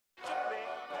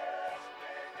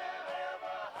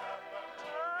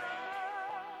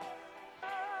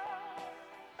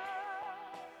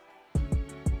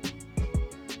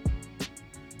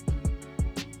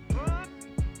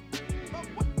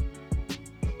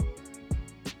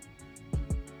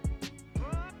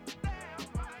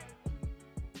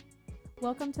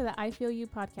Welcome to the I Feel You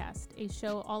podcast, a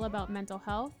show all about mental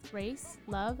health, race,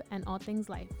 love, and all things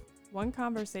life. One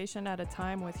conversation at a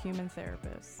time with human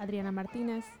therapists, Adriana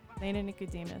Martinez, Lena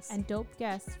Nicodemus, and dope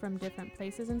guests from different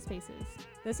places and spaces.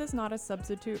 This is not a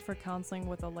substitute for counseling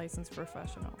with a licensed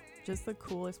professional, just the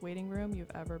coolest waiting room you've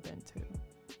ever been to.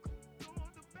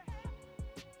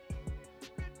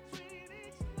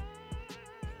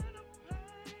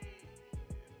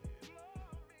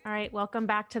 All right, welcome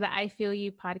back to the I Feel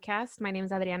You podcast. My name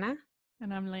is Adriana.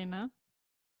 And I'm Lena.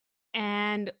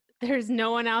 And there's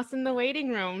no one else in the waiting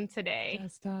room today.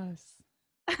 Just us.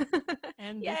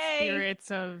 And Yay! the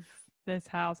spirits of this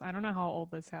house. I don't know how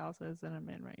old this house is that I'm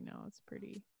in right now. It's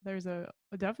pretty. There's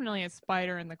definitely a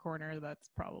spider in the corner that's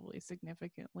probably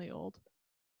significantly old.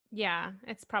 Yeah,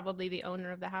 it's probably the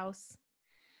owner of the house.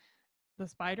 The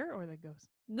spider or the ghost?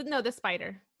 No, the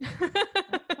spider.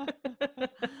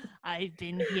 I've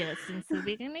been here since the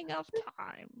beginning of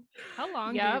time. How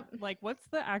long? Yep. What's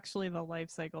the life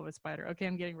cycle of a spider? Okay,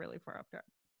 I'm getting really far off track.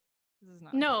 This is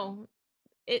not. No,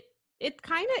 it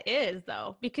kind of is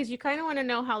though, because you kind of want to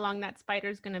know how long that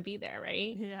spider's going to be there,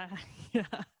 right? Yeah.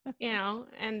 You know,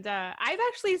 and I've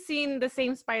actually seen the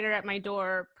same spider at my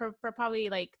door for probably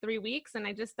like 3 weeks, and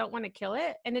I just don't want to kill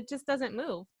it, and it just doesn't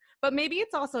move. But maybe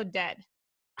it's also dead.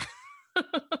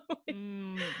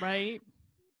 Right.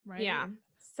 Yeah.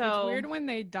 So it's weird when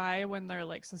they die when they're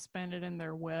like suspended in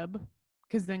their web,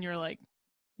 because then you're like,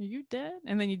 are you dead?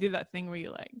 And then you do that thing where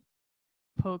you like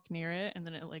poke near it and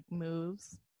then it like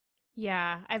moves.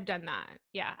 Yeah, I've done that.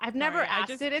 Yeah, I've never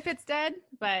asked it if it's dead,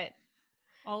 but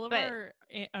all of our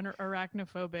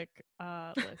arachnophobic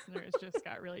listeners just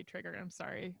got really triggered. I'm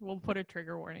sorry. We'll put a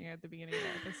trigger warning at the beginning of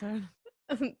the episode.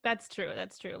 That's true.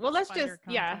 Well, let's Spider just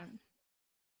content.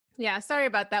 Yeah, sorry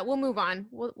about that. We'll move on.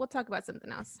 We'll talk about something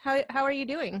else. How are you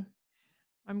doing?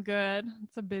 I'm good.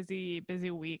 It's a busy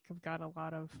week. I've got a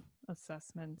lot of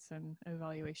assessments and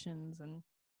evaluations and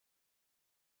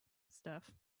stuff.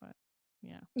 But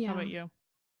yeah. How about you?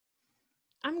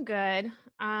 I'm good.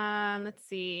 Let's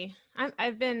see.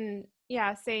 I've been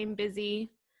same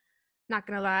busy. Not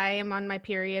gonna lie, I'm on my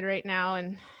period right now,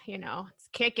 and it's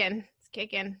kicking.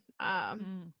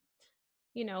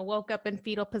 Woke up in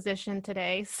fetal position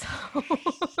today, so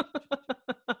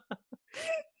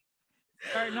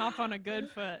starting off on a good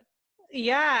foot.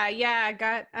 Yeah, I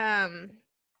got I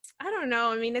don't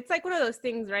know. I mean, it's like one of those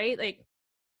things, right? Like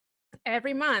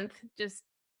every month, just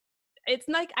it's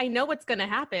like I know what's gonna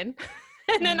happen,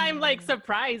 and then I'm like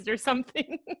surprised or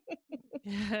something.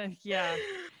 Yeah.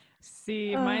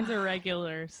 See, mine's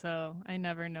irregular, so I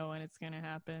never know when it's gonna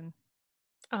happen.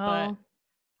 But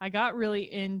I got really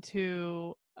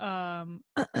into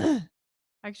actually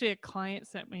a client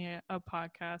sent me a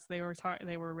podcast they were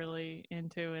really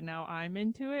into, and now I'm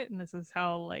into it, and this is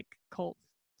how like cult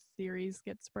theories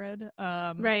get spread.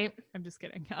 Right. I'm just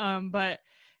kidding. But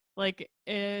like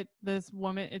this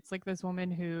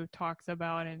woman who talks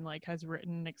about and like has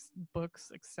written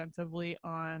books extensively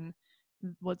on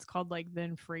what's called like the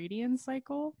infradian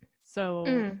cycle.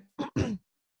 So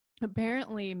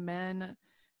apparently men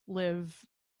live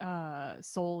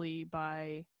solely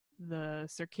by the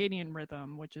circadian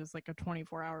rhythm, which is like a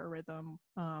 24-hour rhythm,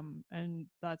 and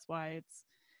that's why it's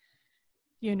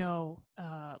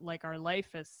like our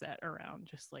life is set around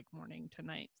just like morning to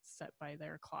night set by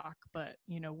their clock. But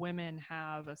women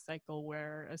have a cycle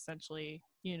where essentially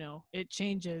it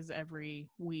changes every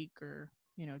week or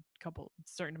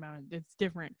certain amount it's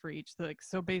different for each.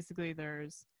 So basically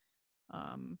there's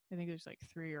I think there's like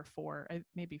 3 or 4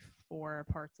 maybe 4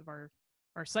 parts of our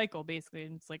cycle basically,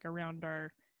 and it's like around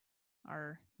our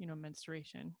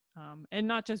menstruation, and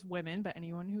not just women but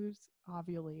anyone who's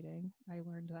ovulating. I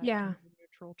learned that kind of a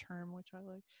neutral term, which I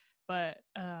like, but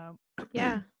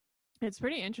it's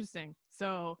pretty interesting.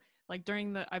 So like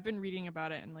I've been reading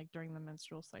about it, and like during the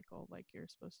menstrual cycle, like you're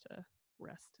supposed to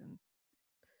rest and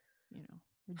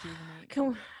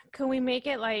rejuvenate. Can we make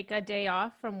it like a day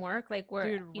off from work? Like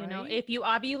where if you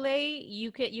ovulate,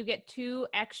 you get 2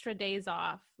 extra days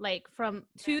off, like from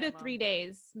 2 to 3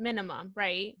 days minimum,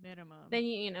 right? Minimum. Then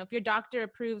if your doctor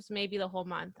approves, maybe the whole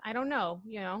month. I don't know.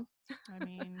 I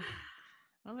mean,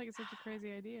 I don't think it's such a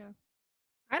crazy idea.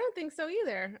 I don't think so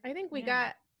either. I think we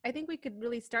could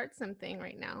really start something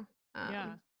right now.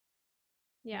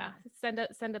 Send a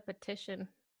petition.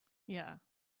 Yeah.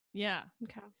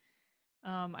 Okay.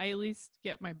 I at least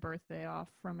get my birthday off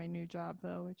from my new job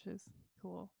though, which is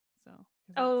cool.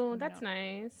 So that's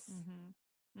nice.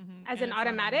 As an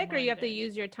automatic, or you have to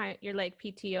use your time, your like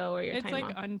PTO or your it's time like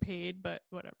off? Unpaid, but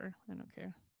whatever. I don't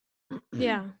care.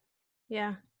 Yeah.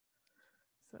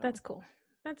 So. That's cool.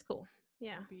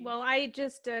 Yeah. Would be Well, I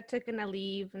just took in a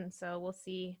leave, and so we'll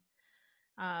see.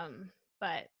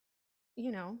 But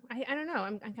I don't know.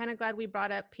 I'm kind of glad we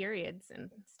brought up periods and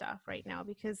stuff right now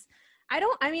because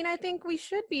I think we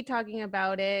should be talking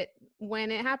about it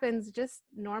when it happens, just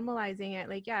normalizing it.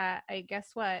 Like, yeah, I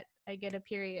guess what? I get a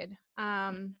period.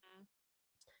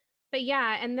 But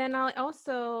yeah, and then I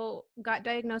also got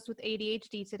diagnosed with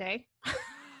ADHD today.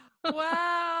 wow,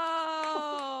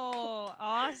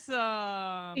 awesome.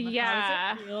 How does it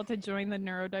Yeah. feel to join the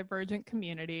neurodivergent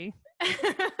community?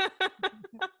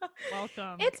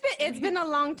 Welcome. It's been a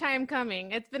long time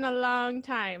coming. It's been a long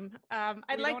time. I'd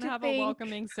We like don't to have a think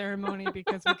welcoming ceremony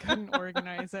because we couldn't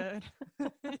organize it.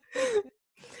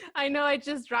 I know I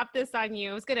just dropped this on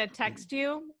you. I was gonna text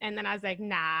you, and then I was like,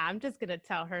 nah, I'm just gonna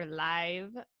tell her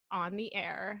live on the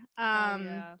air. Oh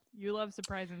yeah, you love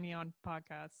surprising me on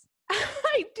podcasts.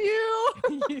 I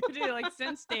do. You do, like,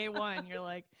 since day one. You're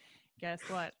like, guess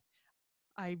what?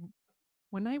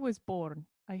 When I was born,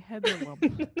 I had a lump.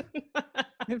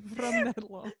 And from that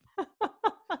lump,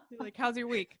 you're like, how's your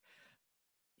week?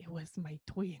 It was my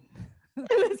twin.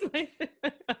 It was my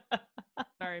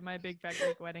Sorry, my big fat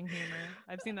Greek wedding humor.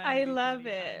 I've seen that. I movie too love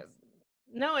many it. times.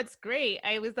 No, it's great.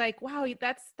 I was like, wow,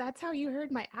 that's how you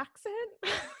heard my accent?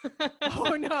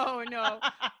 Oh no.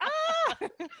 Ah,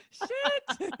 shit.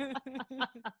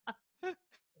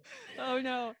 Oh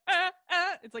no.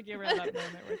 It's like you ever have that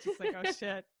moment where it's just like, oh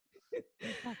shit.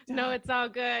 No, it's all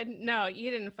good. No, you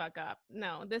didn't fuck up.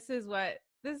 No, this is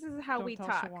how Don't we tell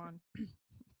talk. Shawan.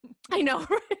 I know,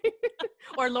 right?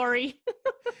 Or Lori.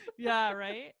 Yeah,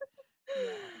 right?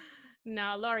 Yeah.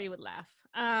 No, Lori would laugh.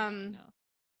 No.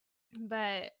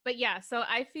 But yeah, so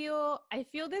I feel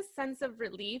this sense of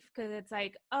relief because it's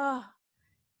like, oh,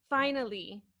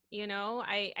 finally,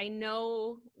 I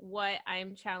know what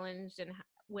I'm challenged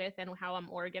with and how I'm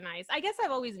organized. I guess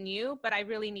I've always knew, but I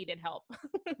really needed help.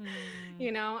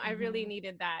 I really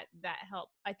needed that help.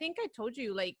 I think I told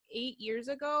you like 8 years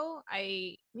ago,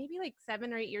 maybe like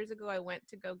 7 or 8 years ago, I went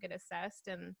to go get assessed,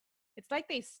 and it's like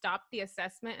they stopped the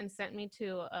assessment and sent me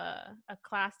to a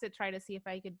class to try to see if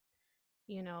I could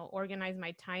organize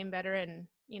my time better and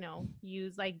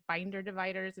use like binder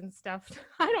dividers and stuff.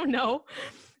 I don't know.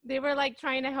 They were like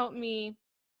trying to help me,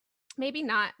 maybe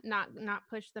not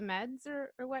push the meds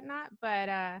or whatnot,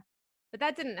 but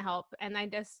that didn't help, and I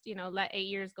just let 8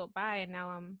 years go by, and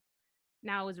now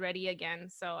I was ready again.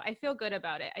 So I feel good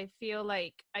about it. I feel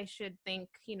like I should thank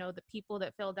the people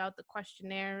that filled out the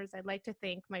questionnaires. I'd like to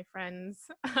thank my friends,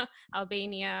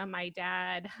 Albania, my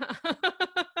dad,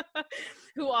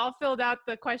 who all filled out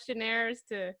the questionnaires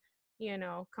to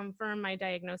confirm my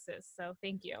diagnosis. So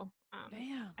thank you.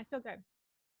 Damn. I feel good.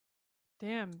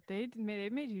 Damn, they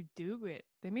made you do it.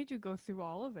 They made you go through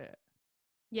all of it.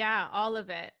 Yeah, all of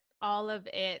it. All of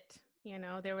it.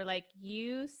 They were like,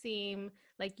 you seem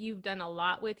like you've done a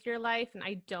lot with your life, and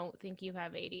I don't think you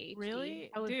have ADHD.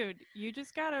 Really? Dude, you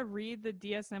just gotta read the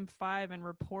DSM-5 and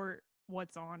report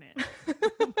what's on it.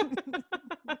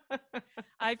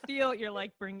 I feel you're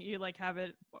like you like have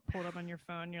it pulled up on your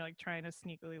phone. You're like trying to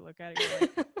sneakily look at it. You're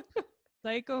like,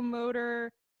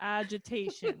 psychomotor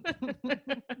agitation.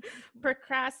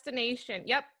 Procrastination.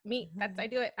 Yep, me. I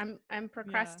do it. I'm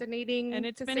procrastinating, and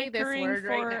it's to been say this occurring word for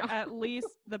right now. at least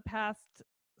the past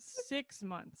 6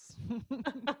 months. I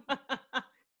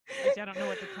don't know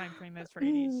what the time frame is for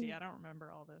ADHD. I don't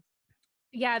remember all this.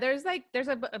 Yeah, there's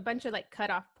a bunch of like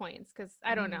cutoff points because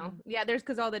I don't know. Yeah,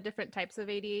 because all the different types of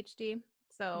ADHD.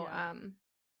 So I'm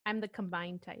the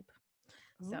combined type.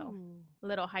 So a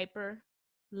little hyper,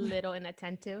 little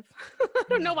inattentive. I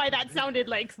don't know why that sounded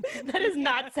like that is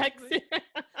not sexy.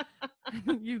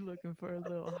 You looking for a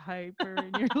little hyper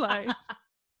in your life?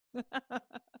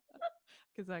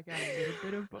 Because I got a little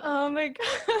bit of both. Oh my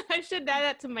god, I should add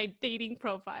that to my dating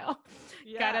profile.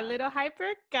 Yeah. Got a little hyper,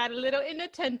 got a little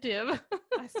inattentive.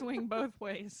 I swing both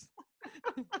ways.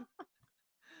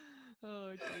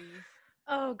 Oh geez.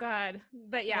 Oh god.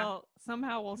 But yeah. Well,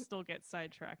 somehow we'll still get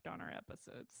sidetracked on our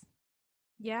episodes.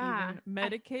 Yeah. Even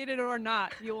medicated or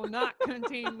not, you will not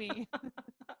contain me.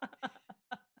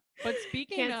 But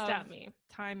speaking of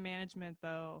time management,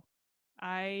 though,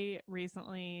 I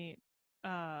recently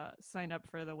signed up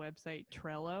for the website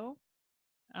Trello.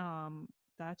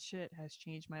 That shit has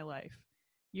changed my life.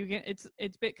 You get it's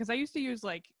because I used to use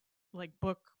like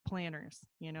book planners.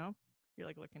 You're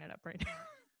like looking it up right now.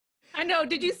 I know.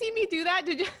 Did you see me do that?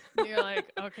 Did you? You're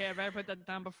like, okay, I better put that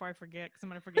down before I forget, because I'm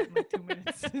gonna forget in like 2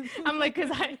 minutes. I'm like,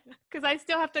 because I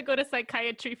still have to go to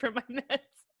psychiatry for my meds.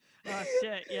 Oh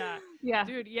shit, yeah. Yeah.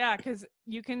 Dude, yeah, because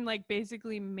you can like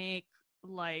basically make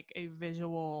like a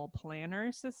visual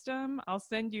planner system. I'll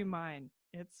send you mine.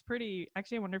 it's pretty,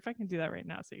 actually, I wonder if I can do that right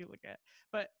now so you look at it.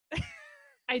 But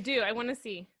I do. I want to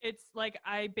see. it's like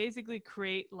I basically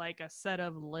create like a set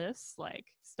of lists, like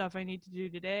stuff I need to do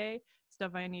today,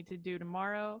 stuff I need to do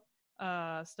tomorrow,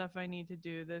 stuff I need to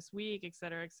do this week, et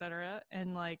cetera, et cetera.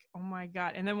 And like, oh my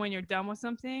God. And then when you're done with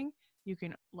something, you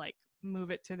can like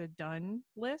move it to the done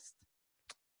list.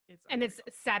 And it's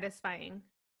satisfying.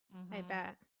 Mm-hmm. I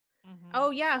bet. Mm-hmm.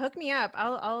 Oh yeah, hook me up.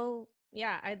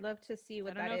 Yeah, I'd love to see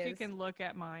what I don't that know if is. you can look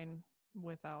at mine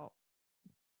without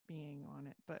being on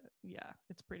it, but yeah,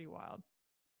 it's pretty wild.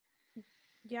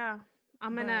 Yeah.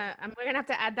 We're gonna have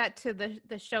to add that to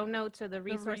the show notes or the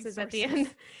resources at the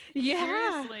end. Yeah.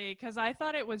 Seriously, because I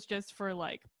thought it was just for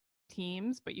like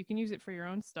teams, but you can use it for your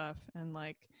own stuff. And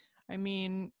like, I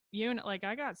mean, you know, like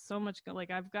I got so much,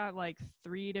 like I've got like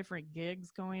 3 different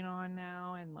gigs going on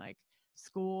now, and like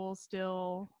school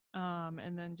still,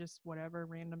 and then just whatever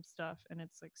random stuff. And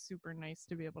it's like super nice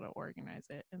to be able to organize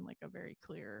it in like a very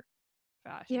clear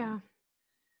fashion. Yeah.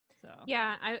 So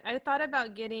yeah, I thought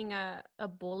about getting a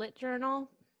bullet journal,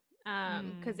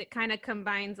 because it kind of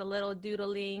combines a little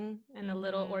doodling and a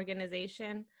little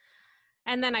organization,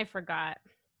 and then I forgot.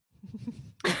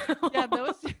 Yeah,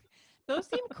 those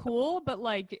seem cool, but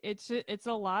like it's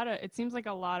a lot of, it seems like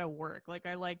a lot of work. Like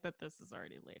I like that this is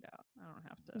already laid out. I don't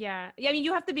have to. Yeah, I mean,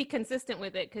 you have to be consistent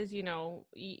with it because you know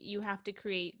you have to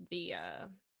create the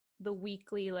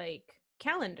weekly like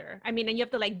calendar. I mean, and you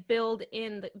have to like build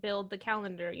the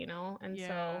calendar, you know. And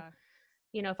so,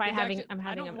 you know, if I'm having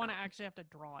I don't want to actually have to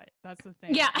draw it. That's the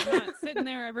thing. Yeah. I'm not sitting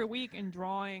there every week and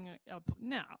drawing up.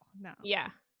 No. Yeah.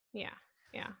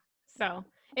 So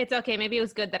it's okay. Maybe it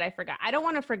was good that I forgot. I don't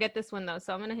want to forget this one though.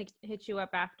 So I'm gonna hit you up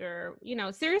after. You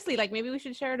know, seriously, like maybe we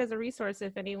should share it as a resource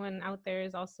if anyone out there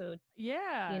is also.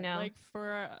 Yeah, you know, like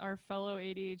for our fellow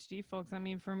ADHD folks. I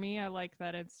mean, for me, I like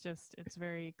that it's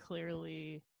very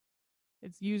clearly,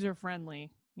 it's user friendly.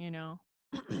 You know.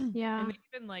 Yeah. And they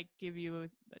even like give you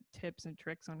tips and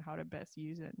tricks on how to best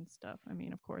use it and stuff. I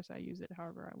mean, of course, I use it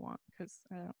however I want because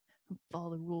I don't follow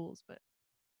the rules. But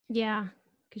yeah,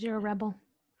 because you're a rebel.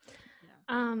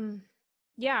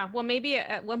 Yeah, well maybe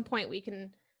at one point we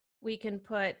can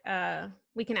put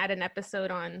we can add an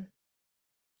episode on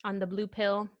the blue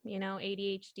pill, you know,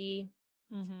 ADHD,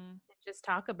 and just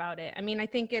talk about it. I mean, I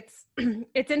think it's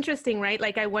it's interesting, right?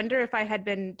 Like I wonder if I had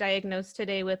been diagnosed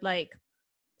today with like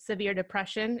severe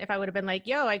depression, if I would have been like,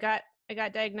 yo, I got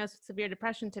diagnosed with severe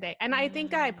depression today. And I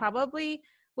think I probably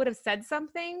would have said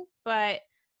something, but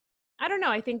I don't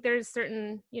know. I think there's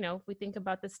certain, you know, if we think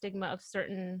about the stigma of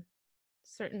certain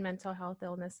mental health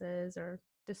illnesses or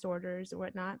disorders or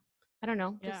whatnot. I don't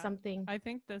know. Just something. I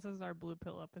think this is our blue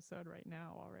pill episode right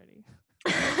now already.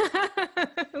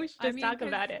 We should just talk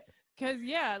about it. Because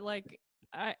yeah, like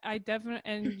I definitely,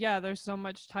 and yeah, there's so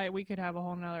much we could have a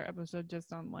whole nother episode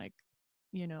just on like,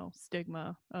 you know,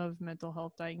 stigma of mental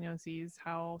health diagnoses,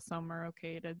 how some are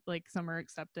okay to, like, some are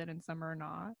accepted and some are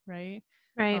not, right?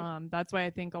 That's why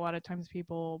I think a lot of times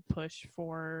people push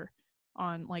for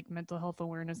on like mental health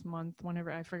awareness month whenever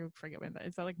I forget when that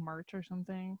is. That like March or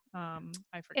something? I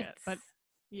forget, but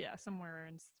yeah, somewhere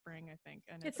in spring, I think.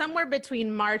 And it's somewhere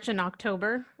between March and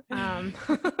October.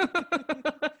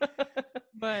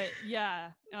 But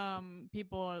yeah,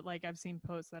 people, like I've seen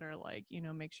posts that are like, you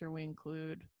know, make sure we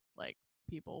include like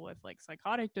people with like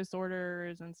psychotic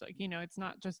disorders, and so, you know, it's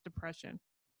not just depression,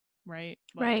 right?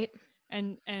 Like,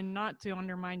 and not to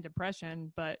undermine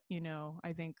depression, but you know,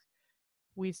 I think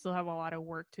we still have a lot of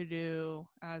work to do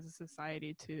as a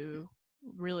society to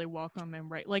really welcome and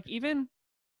like, even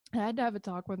I had to have a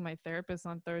talk with my therapist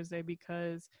on Thursday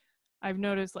because I've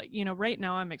noticed, like, you know, right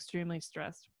now I'm extremely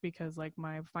stressed because like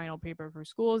my final paper for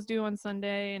school is due on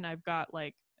Sunday, and I've got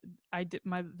like, the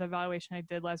evaluation I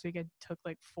did last week, I took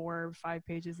like 4 or 5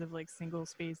 pages of like single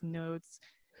space notes.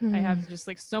 I have just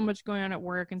like so much going on at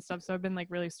work and stuff, so I've been like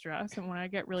really stressed, and when I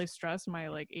get really stressed, my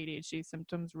like ADHD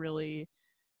symptoms really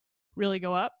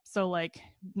go up. So like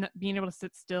being able to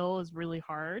sit still is really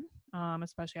hard,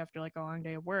 especially after like a long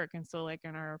day of work. And so like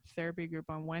in our therapy group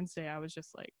on Wednesday, I was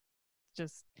just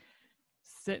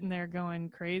sitting there going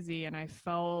crazy, and I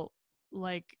felt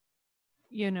like,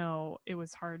 you know, it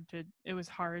was hard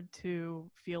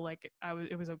to feel like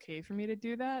it was okay for me to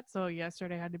do that. So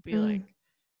yesterday I had to be like,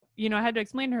 you know, I had to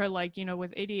explain to her, like, you know,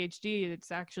 with ADHD, it's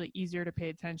actually easier to pay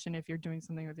attention if you're doing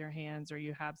something with your hands or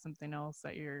you have something else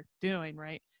that you're doing,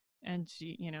 right? And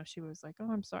she, you know, she was like,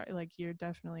 oh, I'm sorry, like, you're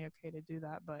definitely okay to do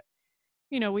that. But,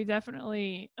 you know, we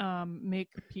definitely make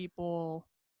people,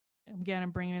 again,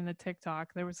 I'm bringing in the TikTok.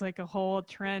 There was like a whole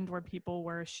trend where people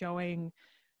were showing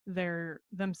they're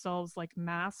themselves like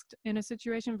masked in a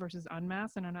situation versus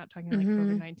unmasked. And I'm not talking like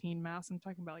Mm-hmm. COVID-19 masks. I'm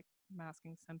talking about like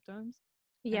masking symptoms.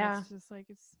 And Yeah. it's just like,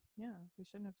 yeah, we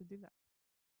shouldn't have to do that.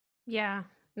 Yeah.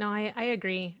 No, I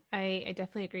agree. I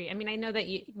definitely agree. I mean, I know that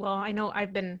I know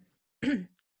I've been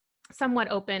somewhat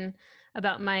open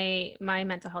about my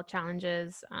mental health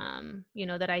challenges,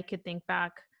 that I could think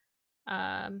back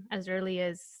as early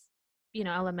as,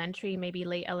 elementary, maybe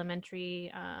late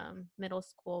elementary, middle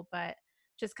school, but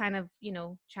just kind of,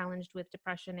 challenged with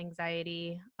depression,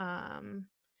 anxiety,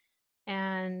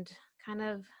 and kind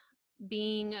of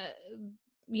being,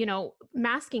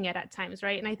 masking it at times,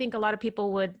 right? And I think a lot of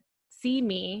people would see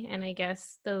me, and I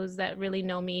guess those that really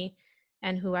know me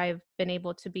and who I've been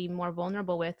able to be more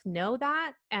vulnerable with know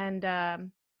that. And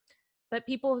but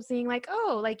people seeing like,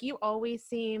 oh, like you always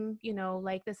seem,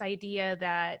 like this idea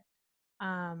that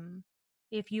um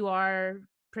if you are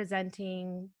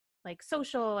presenting like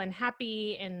social and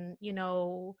happy and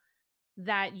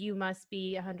that you must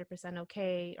be 100%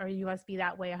 okay, or you must be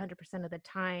that way 100% of the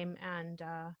time. And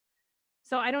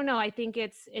so I don't know, I think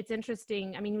it's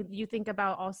interesting. I mean, you think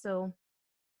about also,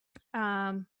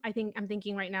 I think I'm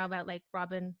thinking right now about like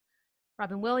Robin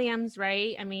Williams,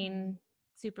 right? I Mm. mean,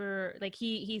 super, like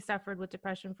he suffered with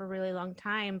depression for a really long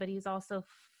time, but he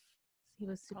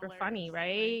was super funny, Hilarious,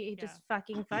 right? right? He Yeah. just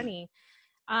fucking funny.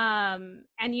 And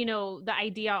the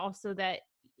idea also that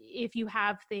if you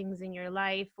have things in your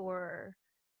life, or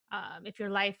if your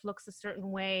life looks a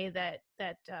certain way, that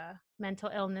mental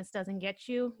illness doesn't get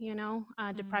you,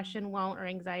 Mm. depression won't, or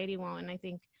anxiety won't. And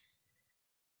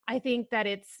I think that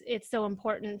it's so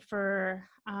important for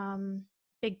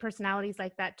big personalities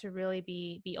like that to really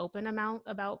be open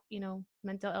about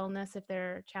mental illness if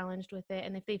they're challenged with it,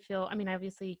 and if they feel. I mean,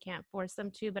 obviously you can't force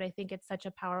them to, but I think it's such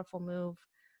a powerful move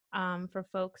for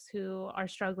folks who are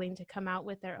struggling to come out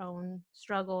with their own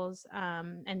struggles.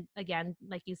 And again,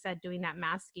 like you said, doing that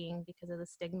masking because of the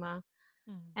stigma.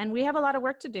 Mm. And we have a lot of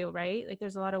work to do, right? Like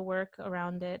there's a lot of work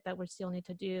around it that we still need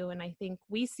to do. And I think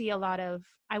we see a lot of,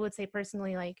 I would say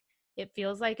personally, like it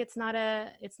feels like it's not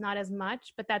as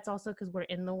much, but that's also because we're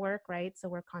in the work, right? So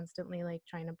we're constantly like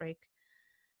trying to break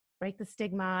the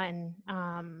stigma.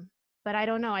 And but I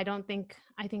don't know, I think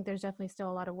there's definitely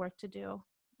still a lot of work to do,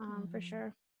 for Mm.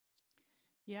 sure.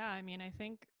 Yeah, I mean, I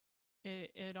think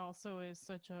it also is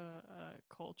such a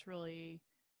culturally,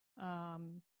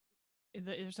 um,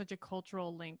 there's such a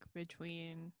cultural link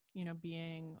between,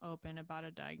 being open about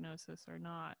a diagnosis or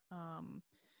not.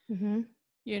 Mm-hmm.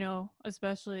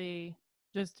 Especially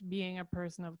just being a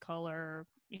person of color,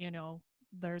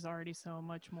 there's already so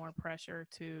much more pressure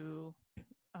to,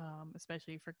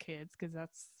 especially for kids, because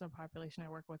that's the population I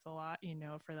work with a lot,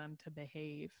 for them to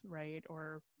behave, right,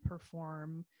 or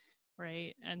perform,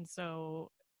 right? And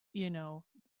so, you know,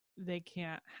 they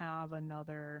can't have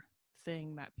another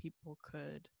thing that people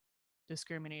could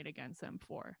discriminate against them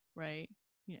for, right?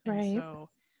 Yeah. And Right. so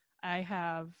I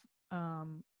have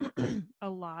um, a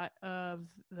lot of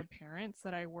the parents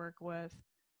that I work with,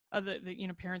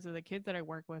 the parents of the kids that I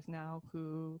work with now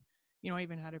who, I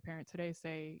even had a parent today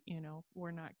say,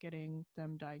 we're not getting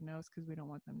them diagnosed because we don't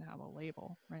want them to have a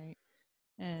label, right?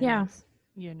 Yeah. And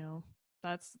you know,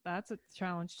 that's a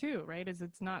challenge too, right? Is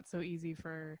it's not so easy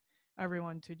for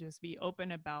everyone to just be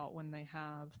open about when they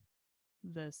have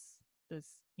this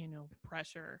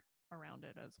pressure around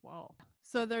it as well.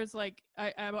 So there's like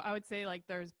I would say like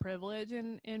there's privilege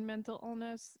in mental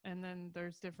illness, and then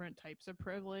there's different types of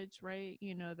privilege, right?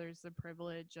 There's the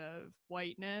privilege of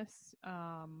whiteness,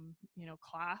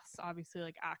 class, obviously,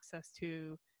 like access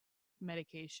to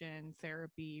medication,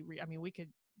 therapy. I mean, we could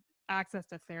access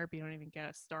to therapy don't even get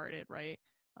us started, right?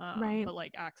 Right. But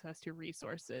like access to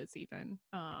resources, even,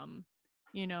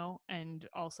 and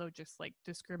also just like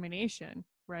discrimination,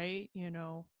 right?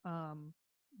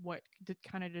 What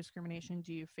kind of discrimination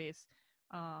do you face?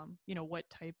 What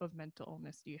type of mental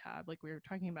illness do you have? Like we were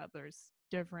talking about, there's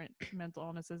different mental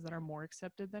illnesses that are more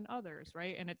accepted than others,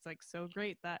 right? And it's like so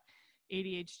great that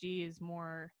ADHD is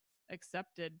more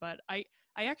accepted, but I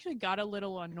actually got a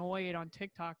little annoyed on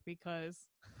TikTok because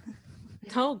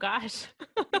Oh gosh.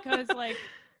 because like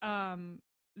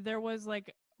there was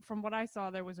like, from what I saw,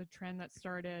 there was a trend that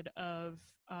started of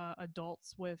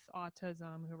adults with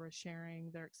autism who were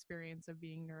sharing their experience of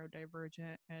being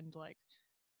neurodivergent and like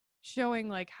showing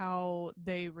like how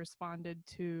they responded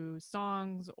to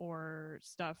songs or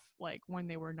stuff like when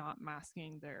they were not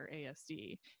masking their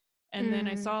ASD. And then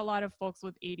I Mm, saw a lot of folks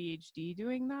with ADHD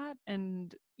doing that.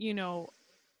 And,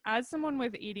 as someone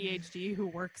with ADHD who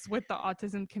works with the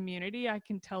autism community, I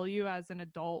can tell you as an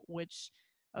adult which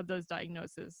of those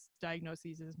diagnoses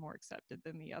is more accepted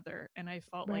than the other. And I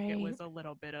felt like it right. was a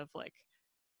little bit of like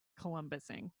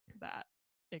Columbusing that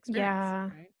experience, Yeah.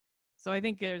 right? So I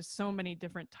think there's so many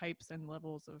different types and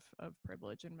levels of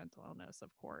privilege and mental illness,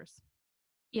 of course.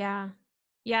 Yeah.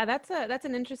 Yeah, that's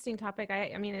an interesting topic.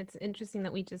 I mean, it's interesting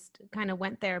that we just kind of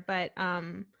went there, but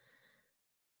I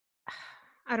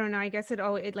don't know. I guess it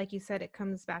like you said, it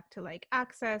comes back to like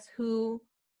access,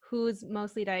 who's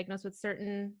mostly diagnosed with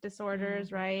certain disorders,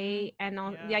 Mm-hmm. right? And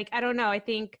all Yeah. like I don't know. I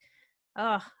think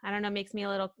I don't know, makes me a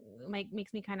little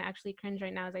makes me kind of actually cringe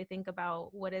right now as I think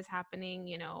about what is happening,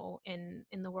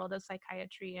 in the world of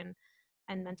psychiatry and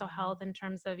mental Mm-hmm. health in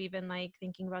terms of even like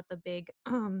thinking about the big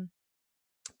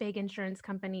insurance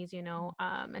companies,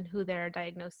 and who they're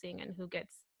diagnosing and who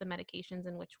gets the medications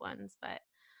and which ones. But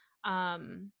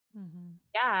Mm-hmm.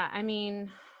 yeah, I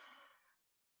mean,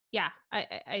 yeah,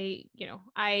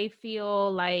 I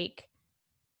feel like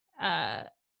uh,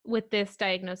 with this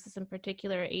diagnosis in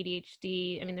particular,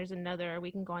 ADHD, I mean,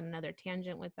 we can go on another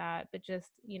tangent with that, but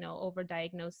just, over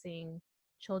diagnosing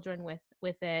children with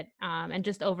it, and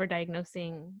just over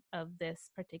diagnosing of this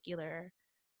particular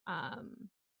um,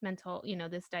 mental,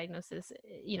 this diagnosis,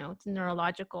 it's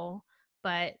neurological,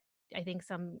 but I think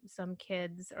some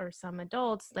kids or some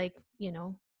adults, like,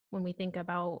 when we think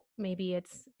about maybe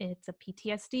it's a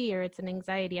PTSD or it's an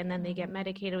anxiety, and then they get Mm-hmm.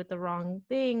 medicated with the wrong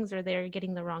things or they're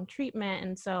getting the wrong treatment.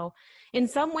 And so in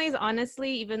some ways,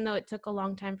 honestly, even though it took a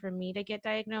long time for me to get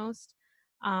diagnosed,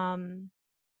 um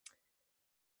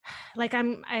like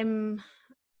I'm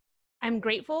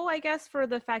grateful, I guess, for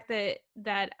the fact that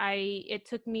it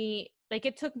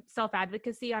took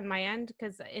self-advocacy on my end,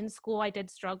 because in school I did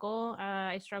struggle.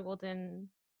 I struggled in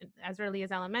as early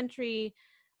as elementary.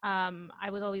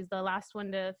 I was always the last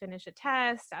one to finish a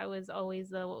test. I was always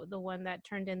the one that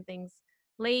turned in things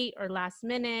late or last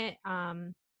minute.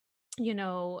 You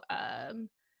know,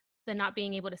 the not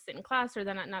being able to sit in class, or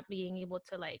the not being able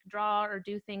to like draw or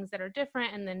do things that are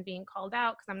different, and then being called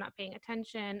out because I'm not paying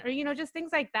attention, or just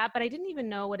things like that. But I didn't even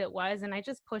know what it was, and I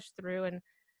just pushed through. And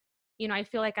I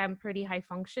feel like I'm pretty high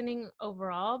functioning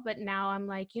overall, but now I'm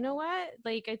like, you know what,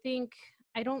 like I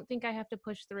don't think I have to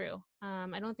push through.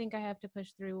 I don't think I have to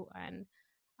push through. And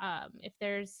if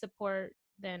there's support,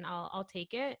 then I'll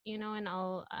take it, and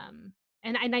I'll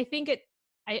and I think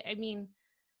I mean,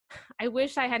 I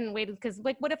wish I hadn't waited, because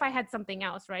like what if I had something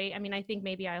else, right? I mean, I think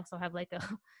maybe I also have like a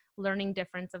learning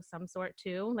difference of some sort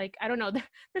too. Like I don't know,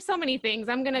 there's so many things.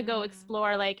 I'm going to go Mm-hmm.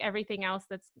 explore like everything else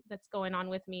that's going on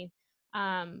with me.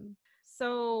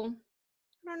 So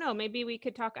I don't know, maybe we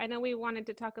could talk. I know we wanted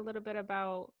to talk a little bit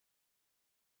about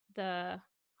the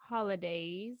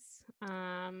holidays,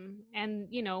 and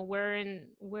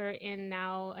we're in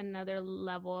now another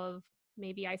level of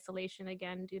maybe isolation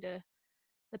again due to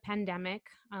the pandemic.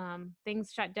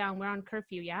 Things shut down. We're on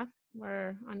curfew. Yeah,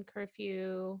 we're on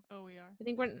curfew. Oh, we are. I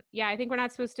think we're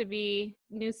not supposed to be.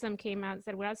 Newsom came out and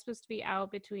said we're not supposed to be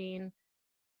out between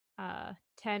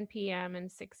 10 p.m.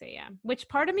 and 6 a.m. Which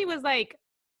part of me was like,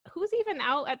 who's even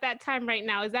out at that time right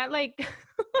now? Is that like,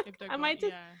 If they're I going, might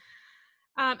just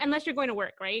yeah. unless you're going to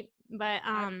work, right? But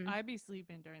I'd be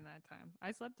sleeping during that time.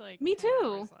 I slept like me 10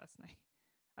 hours too. last night.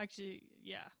 Actually,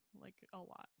 yeah, like a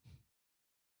lot.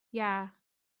 Yeah,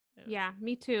 It was. yeah,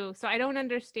 me too. So I don't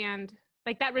understand.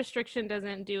 Like that restriction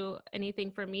doesn't do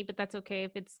anything for me, but that's okay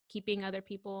if it's keeping other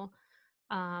people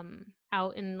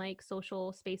out in like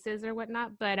social spaces or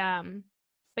whatnot. But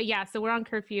yeah, so we're on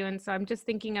curfew, and so I'm just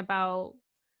thinking about,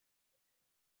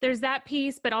 there's that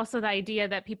piece, but also the idea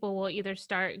that people will either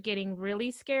start getting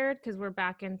really scared because we're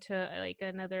back into like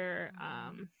another,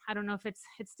 Mm-hmm. I don't know if it's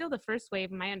still the first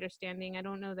wave, my understanding. I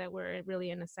don't know that we're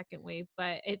really in a second wave,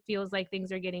 but it feels like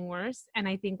things are getting worse. And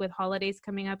I think with holidays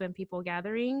coming up and people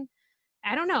gathering,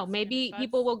 I don't know, maybe That's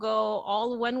people will go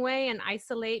all one way and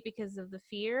isolate because of the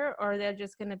fear, or they're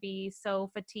just going to be so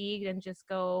fatigued and just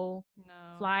go no,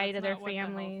 fly that's to their not what the health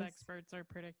families. experts are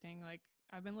predicting. Like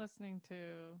I've been listening to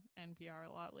NPR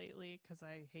a lot lately because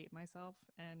I hate myself,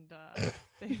 and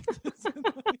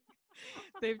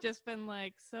they've just been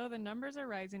like, so the numbers are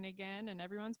rising again, and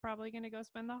everyone's probably going to go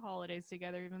spend the holidays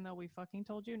together, even though we fucking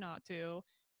told you not to.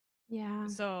 Yeah,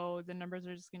 So the numbers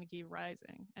are just going to keep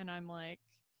rising, and I'm like,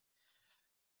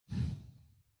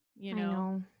 you I know,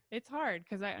 know. it's hard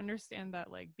because I understand that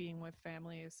like being with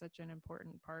family is such an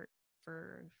important part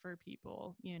for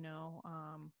people,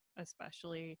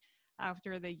 especially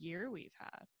after the year we've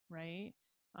had, right?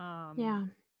 um Yeah,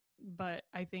 but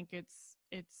I think it's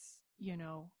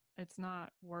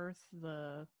not worth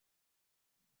the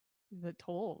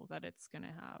toll that it's going to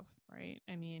have, right?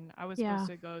 I mean, I was supposed yeah,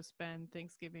 to go spend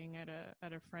Thanksgiving at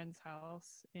a friend's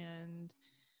house, and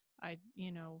I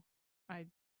you know I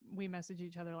we messaged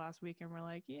each other last week and we're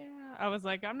like, yeah, I was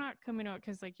like, I'm not coming out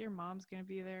because like your mom's gonna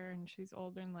be there and she's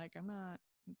older and like I'm not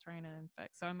trying to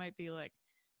infect, so I might be like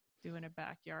doing a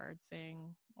backyard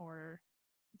thing or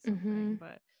something.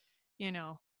 But you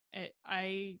know,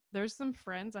 there's some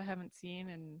friends I haven't seen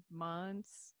in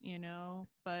months, you know,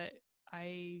 but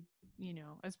I, you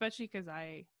know, especially because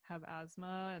I have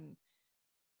asthma and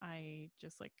I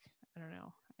just like, I don't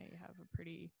know, I have a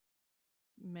pretty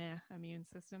meh immune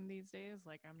system these days.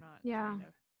 Like I'm not trying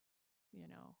to, you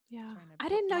know, trying to I put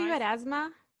didn't know you had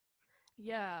asthma.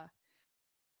 Yeah.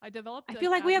 I developed I like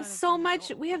feel like we have asthma as so an much.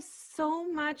 adult. We have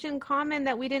so much in common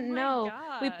that we Oh didn't my know.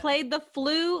 We God. played the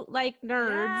flute like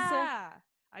nerds. Yeah.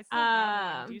 I still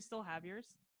have one. Do you still have yours?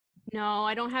 No,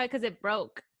 I don't have it because it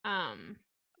broke. It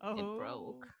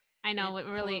broke. Oh, I know it it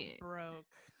quote really. broke.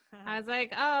 I was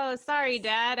like, oh, sorry,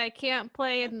 Dad, I can't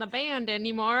play in the band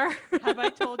anymore. Have I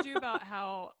told you about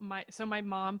how my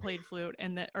mom played flute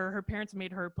and that, or her parents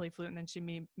made her play flute and then she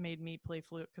made me play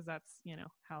flute because that's, you know,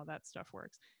 how that stuff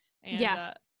works. And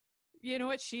Yeah. you know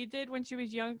what she did when she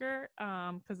was younger?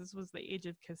 Because this was the age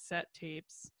of cassette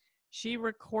tapes. She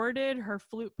recorded her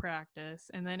flute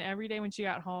practice, and then every day when she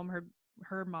got home,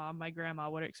 her mom, my grandma,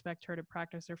 would expect her to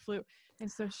practice her flute, and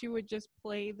so she would just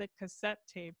play the cassette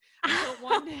tape until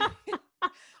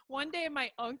one day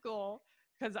my uncle,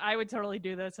 because I would totally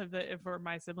do this if for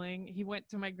my sibling, he went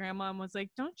to my grandma and was like,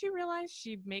 don't you realize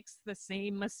she makes the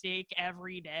same mistake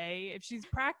every day? If she's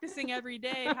practicing every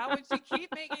day, how would she keep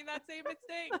making that same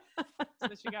mistake?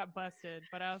 So she got busted,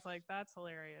 but I was like, that's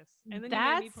hilarious. And then you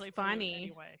made me play flute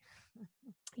anyway.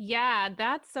 Yeah,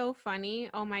 that's so funny.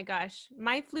 Oh my gosh.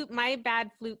 My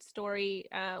bad flute story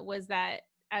was that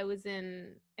I was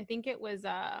in, I think it was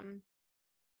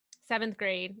 7th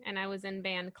grade, and I was in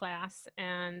band class,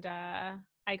 and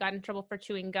I got in trouble for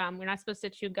chewing gum. We're not supposed to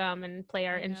chew gum and play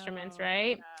our instruments,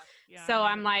 right? Yeah, So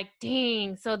I'm like,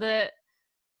 dang. So what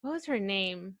was her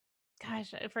name?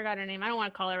 Gosh, I forgot her name. I don't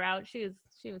want to call her out. She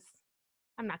was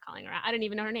I'm not calling her out. I didn't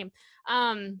even know her name.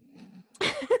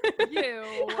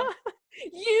 You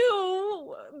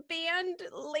you band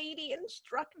lady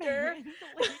instructor.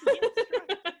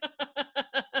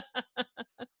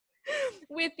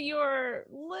 With your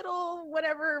little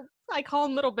whatever, I call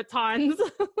them little batons.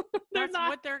 That's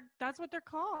what they're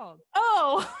called.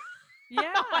 Oh.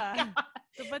 Yeah. Oh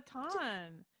the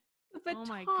baton. The baton. Oh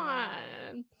my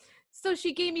God. So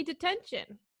she gave me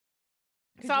detention.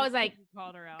 So I was like,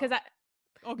 called her out.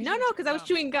 Because I was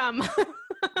chewing gum.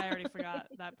 I already forgot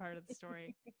that part of the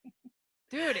story.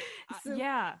 Dude,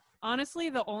 yeah. Honestly,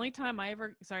 the only time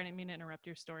sorry, I didn't mean to interrupt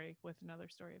your story with another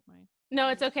story of mine. No,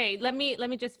 it's okay. Let me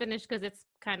just finish because it's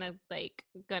kind of like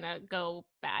gonna go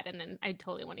bad, and then I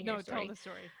totally want to hear your story. Tell the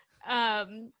story.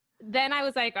 Then I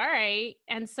was like, all right,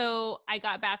 and so I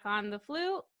got back on the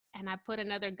flute, and I put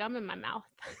another gum in my mouth.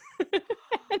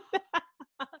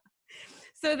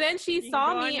 So then she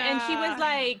saw me, and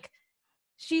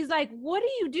she's like, what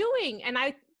are you doing? And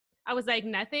I was like,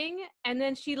 nothing. And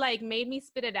then she like made me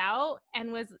spit it out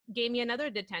and gave me another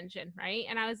detention, right?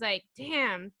 And I was like,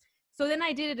 damn. So then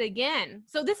I did it again.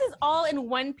 So this is all in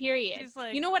one period. She's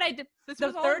like, you know what I did?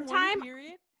 The third time?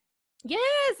 Period?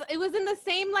 Yes, it was in the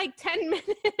same like 10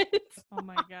 minutes. Oh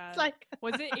my God. Like,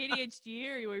 was it ADHD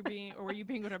or were you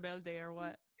being rebelde or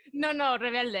what? No,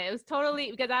 rebelde. It was totally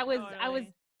because I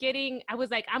was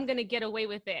like, I'm going to get away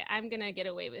with it.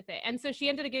 And so she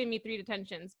ended up giving me 3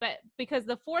 detentions. But because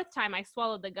the 4th time I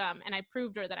swallowed the gum and I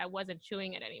proved her that I wasn't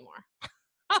chewing it anymore.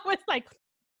 I was like,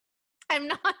 I'm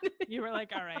not. You were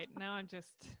like, all right, now I'm just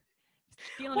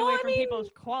stealing away from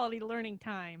people's quality learning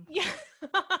time. Yeah.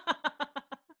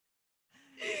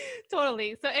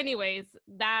 Totally. So anyways,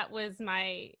 that was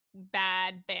my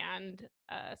bad band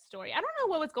story. I don't know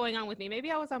what was going on with me.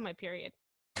 Maybe I was on my period.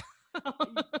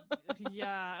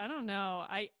 Yeah, I don't know.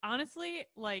 I honestly,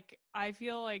 like, I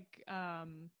feel like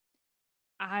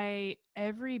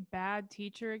every bad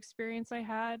teacher experience I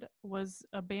had was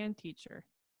a band teacher.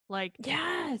 Like,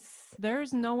 yes,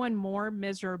 there's no one more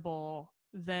miserable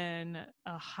than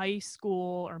a high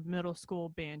school or middle school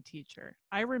band teacher.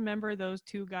 I remember those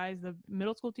 2 guys, the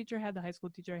middle school teacher I had, the high school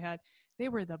teacher I had. They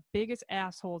were the biggest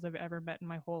assholes I've ever met in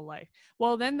my whole life.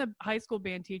 Well, then the high school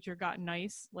band teacher got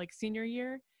nice, like senior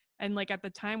year. And like at the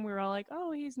time we were all like,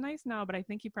 oh, he's nice now, but I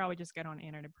think he probably just got on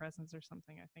antidepressants or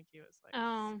something. I think he was like,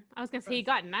 oh, I was gonna say he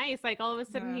got nice. Like all of a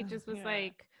sudden he just was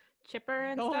like chipper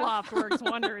and stuff. Loft works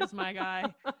wonders, my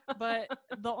guy. But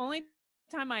the only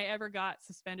time I ever got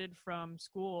suspended from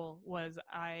school was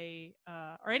I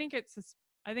think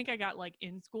I got like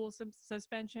in school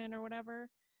suspension or whatever,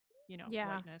 you know,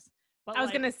 whiteness. But I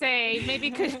was gonna say maybe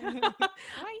because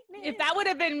If that would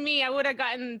have been me, I would have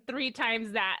gotten 3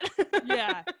 times that.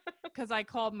 Yeah, because I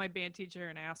called my band teacher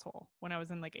an asshole when I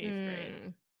was in like 8th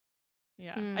grade.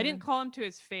 Yeah, I didn't call him to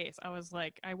his face. I was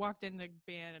like, I walked in the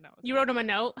band and I was You like, wrote him a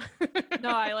note? no,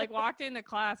 I like walked into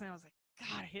class and I was like,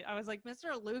 God, I was like,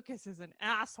 Mr. Lucas is an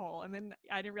asshole. And then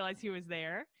I didn't realize he was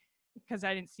there because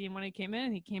I didn't see him when he came in.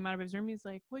 And he came out of his room. He's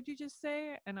like, what'd you just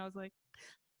say? And I was like,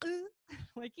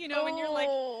 like, you know, when you're like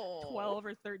 12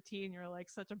 or 13, you're like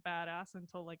such a badass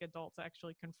until like adults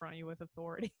actually confront you with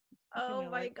authority. Oh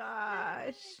my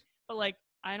gosh. But like,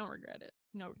 I don't regret it.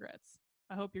 No regrets.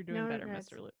 I hope you're doing better,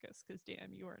 Mr. Lucas, because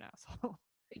damn, you were an asshole.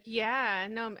 Yeah,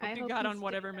 no, I hope you got on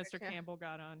whatever Mr. Campbell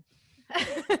got on.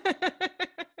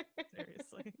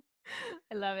 Seriously.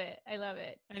 I love it. I love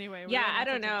it. Anyway, yeah, I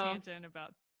don't know. Tangent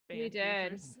about band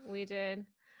teachers. We did.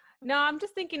 No, I'm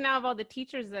just thinking now of all the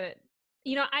teachers that,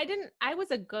 you know, I'm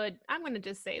going to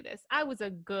just say this. I was a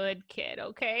good kid.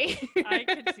 Okay. I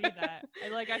could see that.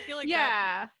 I feel like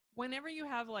yeah. Whenever you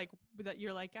have like that,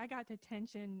 you're like, I got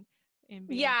detention.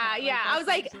 Yeah. I was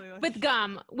like with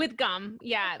gum.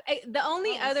 Yeah. The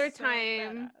only other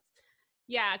time.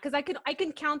 Yeah, because I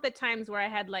can count the times where I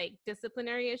had like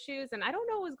disciplinary issues, and I don't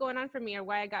know what was going on for me or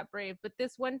why I got brave. But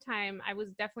this one time, I was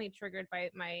definitely triggered by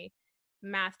my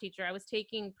math teacher. I was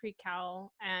taking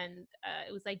pre-cal, and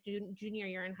it was like junior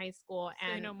year in high school.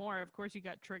 Say and no more. Of course, you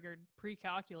got triggered.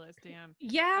 Pre-calculus. Damn.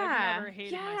 Yeah. I've never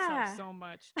hated myself so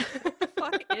much. What the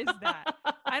fuck is that?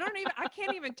 I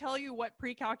can't even tell you what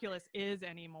pre-calculus is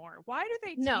anymore. Why do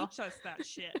they teach us that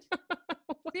shit?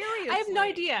 Seriously. I have no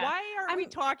idea. Why are we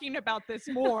talking about this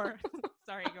more?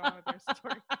 Sorry, go on with your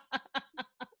story.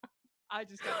 I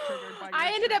just got triggered by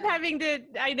I ended up having to,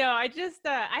 I know, I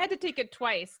had to take it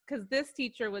twice because this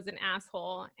teacher was an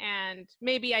asshole, and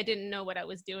maybe I didn't know what I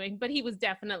was doing, but he was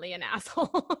definitely an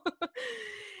asshole.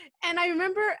 And I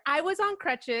remember I was on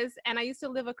crutches, and I used to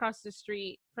live across the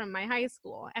street from my high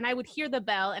school, and I would hear the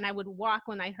bell and I would walk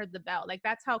when I heard the bell. Like,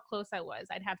 that's how close I was.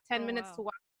 I'd have 10 minutes to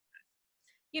walk.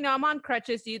 You know, I'm on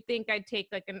crutches. You'd think I'd take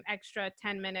like an extra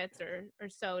 10 minutes or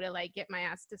so to like get my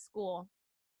ass to school.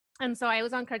 And so I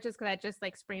was on crutches because I just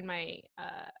like sprained my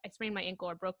ankle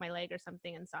or broke my leg or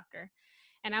something in soccer.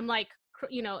 And I'm like,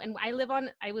 you know, and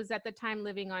I was at the time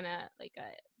living on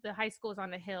the high school's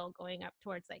on a hill going up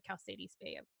towards like Cal State East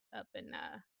Bay up in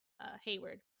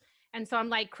Hayward. And so I'm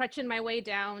like crutching my way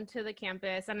down to the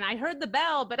campus, and I heard the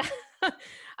bell, but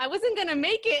I wasn't going to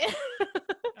make it.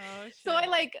 Oh,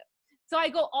 shit. So I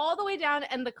go all the way down,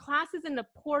 and the class is in the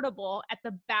portable at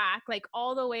the back, like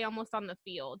all the way almost on the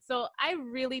field. So I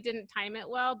really didn't time it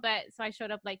well, so I showed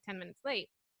up like 10 minutes late.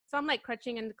 So I'm like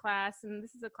crutching into class, and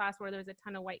this is a class where there's a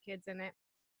ton of white kids in it,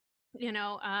 you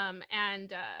know.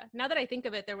 Now that I think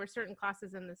of it, there were certain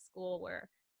classes in the school where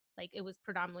like it was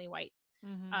predominantly white.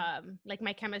 Mm-hmm. Like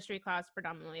my chemistry class,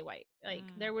 predominantly white. Like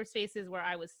there were spaces where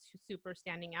I was super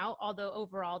standing out, although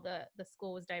overall the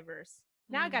school was diverse.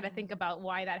 Now I got to think about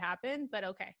why that happened, but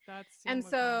okay. And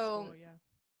so school, yeah.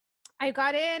 I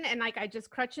got in, and like I just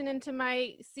crutching into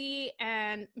my seat,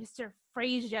 and Mr.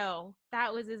 Frazio,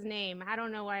 that was his name. I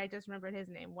don't know why I just remembered his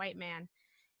name, white man.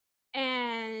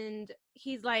 And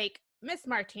he's like, Miss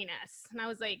Martinez. And I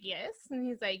was like, yes. And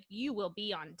he's like, you will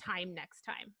be on time next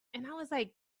time. And I was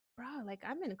like, bro, like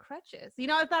I'm in crutches. You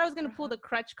know, I thought I was going to pull the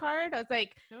crutch card. I was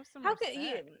like, how could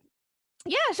you?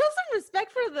 Yeah, show some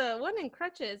respect for the one in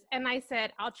crutches. And I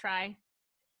said, I'll try.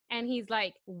 And he's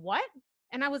like, what?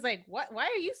 And I was like, what? Why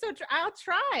are you so I'll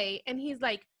try. And he's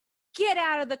like, get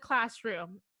out of the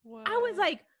classroom. What? I was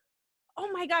like,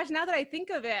 oh my gosh, now that I think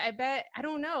of it, I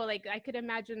don't know. Like I could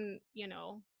imagine, you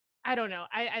know, I don't know.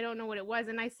 I don't know what it was.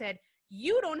 And I said,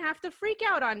 you don't have to freak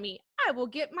out on me. I will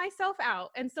get myself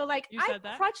out. And so like I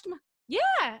crutched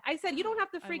I said, you don't have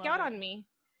to freak out on me.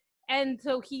 And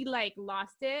so he like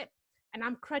lost it. And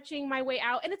I'm crutching my way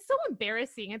out. And it's so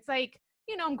embarrassing. It's like,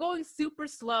 you know, I'm going super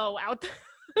slow out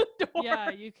the door.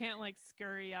 Yeah, you can't like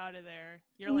scurry out of there.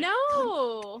 You're like,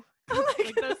 no.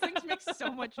 Like those things make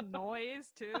so much noise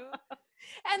too.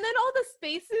 And then all the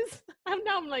spaces,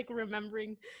 I'm like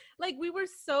remembering, like we were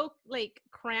so like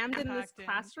crammed in this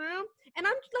classroom, and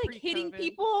I'm like hitting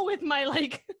people with my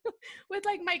like, with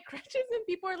like my crutches, and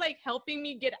people are like helping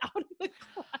me get out of the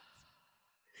class.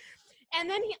 And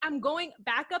then I'm going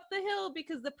back up the hill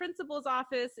because the principal's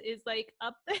office is like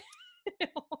up the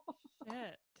hill.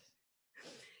 Shit.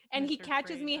 And he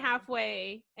catches me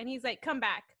halfway, and he's like, come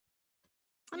back.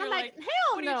 And You're I'm like,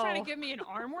 hell what, no. Are you trying to give me an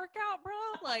arm workout, bro?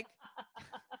 Like,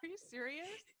 are you serious?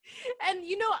 And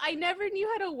you know, I never knew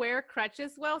how to wear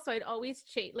crutches well, so I'd always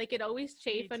chafe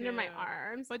under my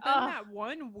arms. But then that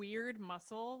one weird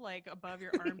muscle, like above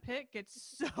your armpit,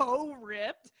 gets so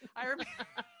ripped. I remember.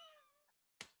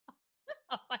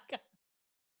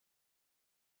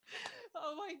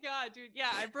 God, dude.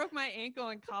 Yeah, I broke my ankle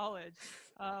in college.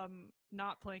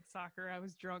 Not playing soccer. I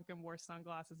was drunk and wore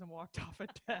sunglasses and walked off a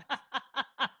desk.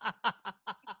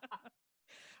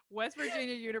 West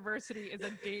Virginia University is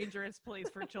a dangerous place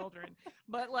for children.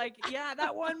 But like, yeah,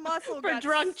 that one muscle For got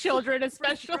drunk children, for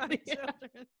especially. drunk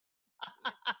children.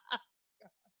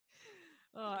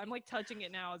 I'm like touching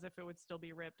it now as if it would still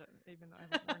be ripped, even though I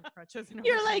haven't worn crutches in over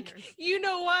You're 10 like, years. you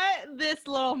know what? This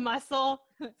little muscle,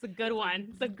 it's a good one.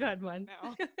 It's a good one.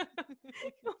 Now.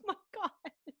 Oh my God.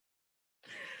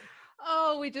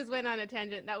 Oh, we just went on a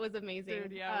tangent. That was amazing.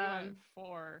 Dude, yeah, we went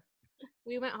far.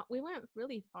 We went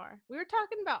really far. We were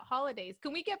talking about holidays.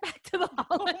 Can we get back to the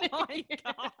holidays? Oh my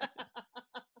God.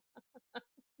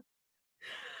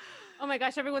 Oh my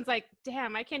gosh, everyone's like,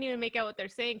 damn, I can't even make out what they're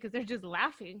saying because they're just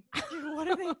laughing. Dude, what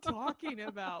are they talking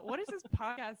about? What is this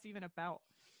podcast even about?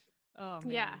 Oh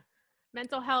man. Yeah.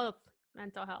 Mental health.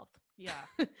 Yeah.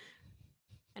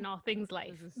 And all things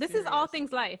life. This Is all serious.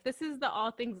 things life. This is the all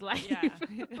things life. Yeah.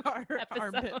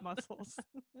 Armpit muscles.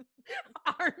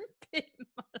 Armpit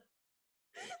muscles.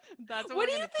 That's what we're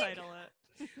going to title it.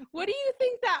 What do you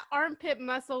think that armpit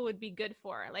muscle would be good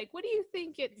for? Like, what do you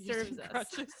think it serves us?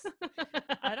 Crutches?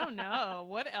 I don't know.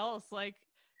 What else? Like,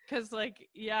 cause like,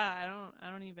 yeah,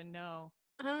 I don't even know.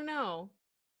 I don't know.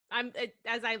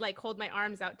 As I like hold my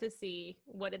arms out to see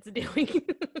what it's doing.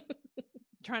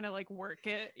 Trying to like work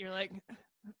it. You're like,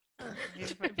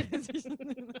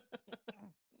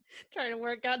 trying to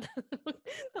work out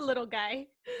the little guy.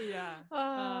 Yeah.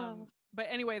 Oh. But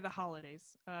anyway, the holidays.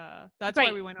 That's Right.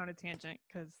 why we went on a tangent,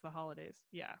 because the holidays.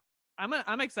 Yeah.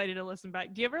 I'm excited to listen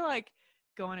back. Do you ever like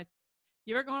go on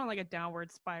like a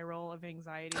downward spiral of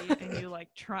anxiety and you like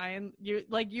try and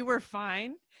you were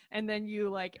fine and then you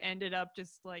like ended up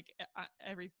just like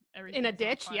everything in a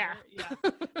ditch? Yeah.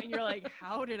 And you're like,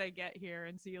 how did I get here?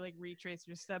 And so you like retrace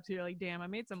your steps. You're like, damn, I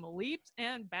made some leaps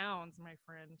and bounds, my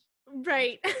friend.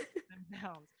 Right. And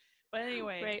bounds. But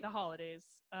anyway, Right. The holidays.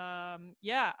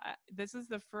 This is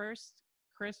the first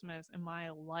Christmas in my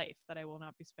life that I will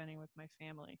not be spending with my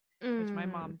family, which my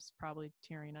mom's probably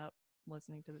tearing up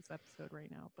listening to this episode right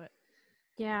now. But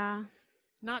yeah,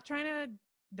 not trying to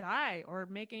die or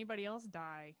make anybody else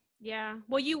die. Yeah.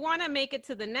 Well, you want to make it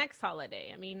to the next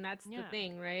holiday. I mean, that's the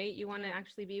thing, right? You want to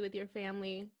actually be with your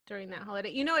family during that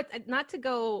holiday. You know, it's not to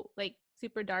go like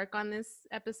super dark on this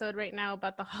episode right now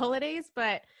about the holidays,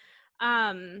 but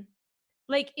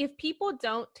like if people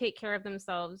don't take care of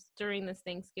themselves during this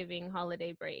Thanksgiving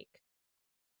holiday break,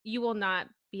 you will not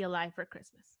be alive for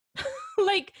Christmas.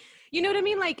 Like, you know what I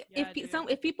mean? Like if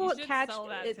people catch sell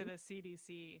that to the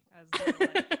CDC as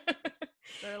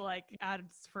they're like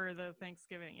ads for the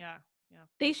Thanksgiving. Yeah.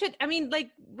 They should, I mean,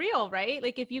 like real, right?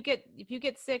 Like if you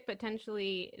get sick,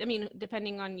 potentially, I mean,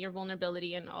 depending on your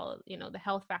vulnerability and all, you know, the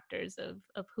health factors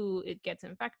of who it gets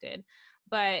infected,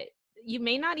 but you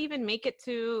may not even make it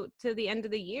to the end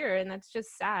of the year. And that's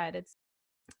just sad. It's,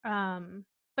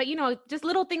 but you know, just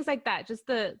little things like that, just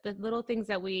the little things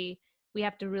that we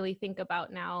have to really think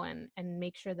about now and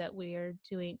make sure that we are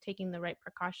taking the right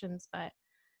precautions. But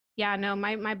yeah, no,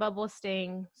 my bubble is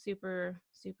staying super,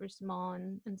 super small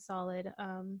and solid.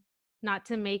 Not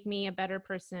to make me a better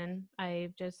person.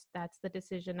 That's the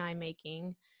decision I'm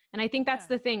making. And I think that's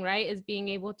the thing, right? Is being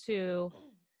able to,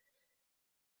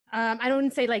 I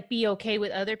don't say like be okay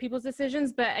with other people's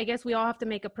decisions, but I guess we all have to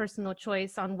make a personal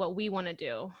choice on what we want to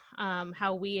do,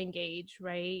 how we engage,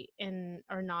 right?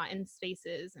 Or not in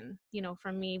spaces. And, you know,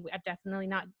 for me, I've definitely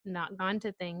not gone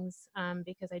to things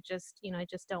because I just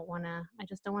don't want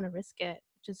to risk it.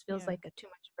 It just feels like too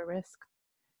much of a risk.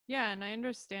 Yeah. And I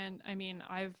understand. I mean,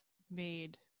 I've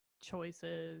made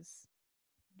choices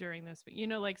during this, but, you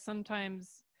know, like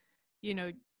sometimes, you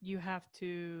know, you have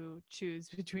to choose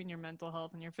between your mental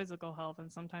health and your physical health,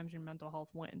 and sometimes your mental health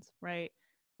wins, right?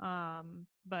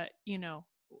 But, you know,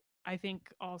 I think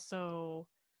also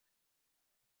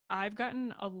I've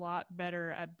gotten a lot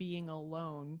better at being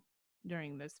alone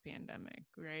during this pandemic,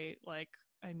 right? Like,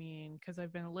 I mean, because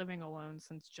I've been living alone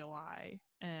since July,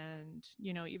 and,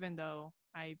 you know, even though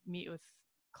I meet with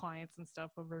clients and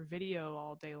stuff over video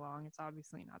all day long, it's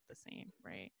obviously not the same,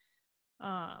 right?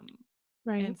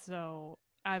 Right. And so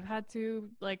I've had to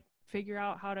like figure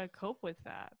out how to cope with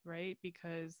that, right?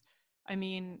 Because I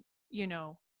mean, you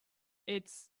know,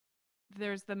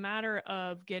 there's the matter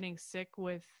of getting sick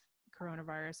with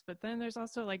coronavirus, but then there's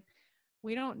also like,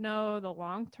 we don't know the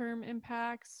long-term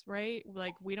impacts, right?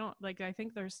 Like I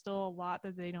think there's still a lot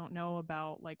that they don't know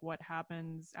about, like what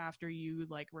happens after you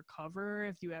like recover,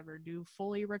 if you ever do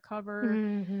fully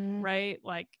recover, right?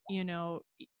 Like, you know,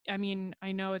 I mean,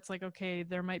 I know it's like, okay,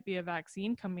 there might be a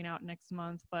vaccine coming out next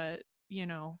month, but you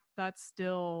know, that's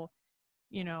still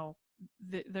you know,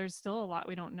 there's still a lot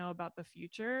we don't know about the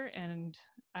future. And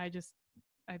I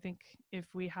think if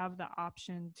we have the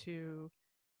option to,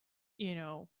 you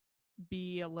know,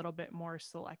 be a little bit more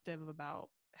selective about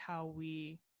how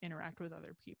we interact with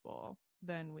other people,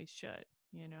 then we should,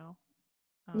 you know?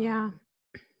 Yeah.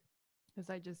 Because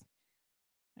I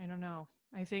don't know.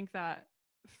 I think that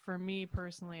for me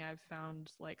personally, I've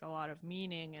found like a lot of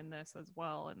meaning in this as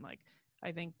well. And like,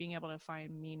 I think being able to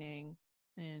find meaning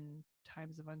in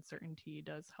times of uncertainty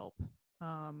does help.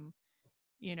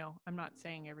 You know, I'm not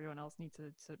saying everyone else needs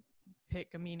to pick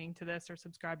a meaning to this or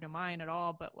subscribe to mine at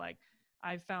all, but like,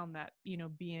 I've found that, you know,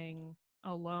 being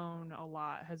alone a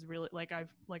lot has really, like I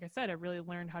said, I've really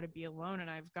learned how to be alone, and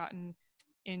I've gotten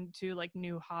into like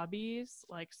new hobbies.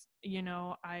 Like, you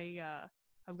know,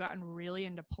 I've gotten really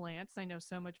into plants. I know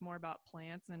so much more about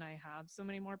plants, and I have so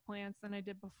many more plants than I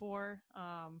did before.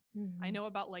 I know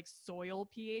about like soil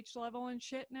pH level and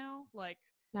shit now. Like,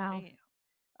 Wow.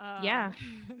 damn. Yeah.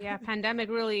 Yeah. Pandemic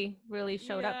really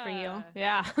showed up for you.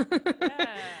 Yeah. Yeah. Yeah.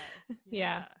 Yeah.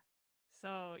 Yeah.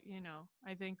 So, you know,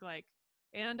 I think like,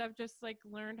 and I've just like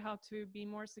learned how to be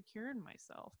more secure in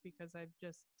myself, because I've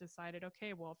just decided,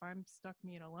 okay, well, if I'm stuck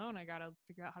being alone, I got to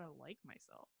figure out how to like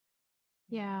myself.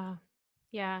 You know? Yeah.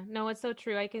 Yeah. No, it's so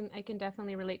true. I can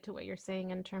definitely relate to what you're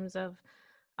saying in terms of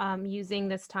using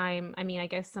this time. I mean, I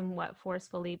guess somewhat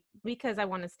forcefully, because I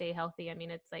want to stay healthy. I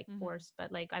mean, it's like Mm-hmm. forced,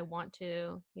 but like I want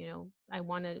to, you know,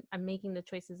 I'm making the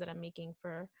choices that I'm making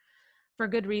for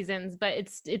good reasons, but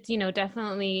it's you know,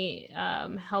 definitely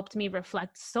helped me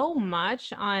reflect so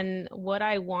much on what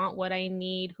I want, what I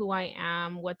need, who I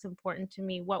am, what's important to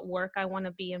me, what work I want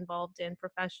to be involved in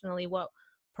professionally, what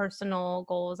personal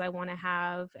goals I want to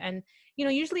have. And you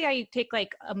know, usually I take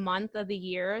like a month of the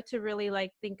year to really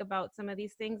like think about some of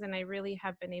these things, and I really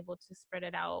have been able to spread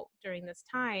it out during this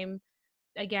time,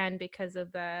 again because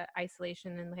of the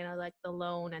isolation and, you know, like the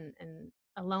lone and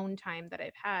alone time that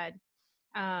I've had.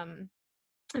 um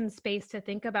and space to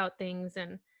think about things.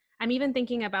 And I'm even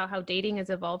thinking about how dating has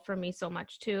evolved for me so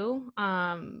much too,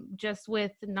 just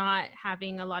with not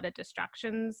having a lot of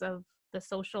distractions of the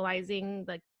socializing,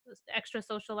 like extra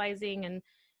socializing, and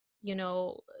you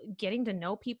know, getting to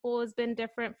know people has been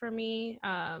different for me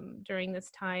during this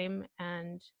time.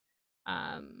 And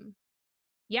um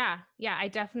yeah, I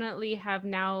definitely have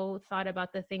now thought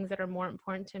about the things that are more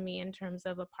important to me in terms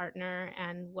of a partner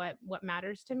and what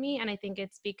matters to me. And I think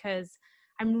it's because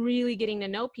I'm really getting to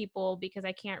know people, because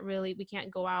we can't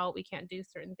go out, we can't do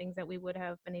certain things that we would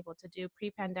have been able to do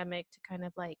pre-pandemic to kind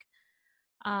of like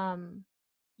um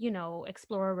you know,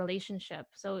 explore a relationship.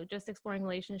 So just exploring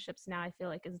relationships now, I feel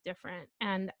like is different.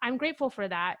 And I'm grateful for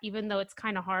that, even though it's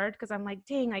kind of hard, because I'm like,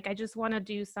 dang, like I just want to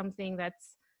do something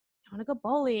that's, I want to go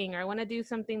bowling, or I want to do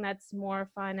something that's more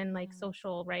fun and like Mm-hmm.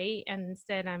 social, right? And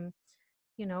instead I'm,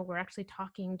 you know, we're actually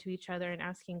talking to each other and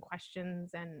asking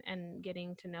questions and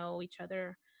getting to know each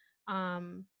other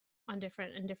um on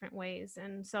different ways.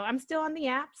 And so I'm still on the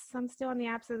apps. I'm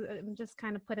just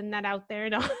kind of putting that out there,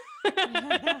 you know.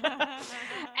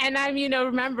 And I'm, you know,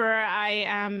 remember, I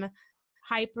am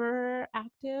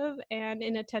hyperactive and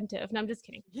inattentive. No, I'm just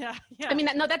kidding. Yeah. I Yeah. mean,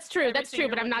 no, that's true. That's Everything true,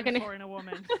 you're but I'm not looking gonna. for in a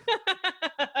woman.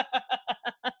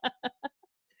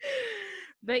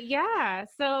 But yeah,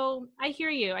 so I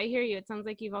hear you. It sounds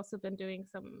like you've also been doing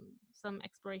some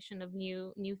exploration of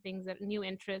new things, that new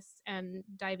interests, and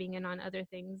diving in on other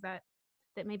things that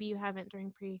maybe you haven't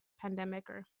during pre-pandemic.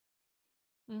 Or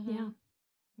Mm-hmm. yeah.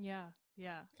 Yeah,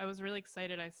 yeah. I was really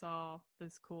excited. I saw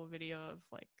this cool video of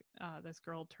like this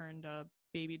girl turned a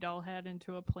baby doll head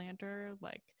into a planter,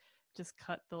 like just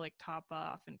cut the like top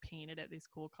off and painted it these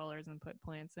cool colors and put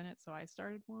plants in it. So I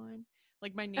started one.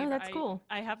 Like my Oh, neighbor, that's cool.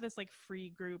 I have this like free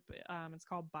group. It's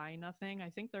called Buy Nothing. I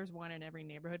think there's one in every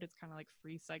neighborhood. It's kind of like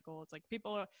free cycle. It's like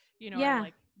people, you know, are Yeah.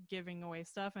 like giving away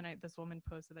stuff. And this woman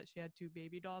posted that she had 2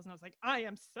 baby dolls, and I was like, I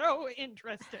am so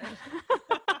interested.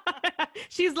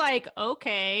 She's like,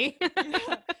 okay.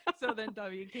 Yeah. So then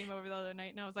W came over the other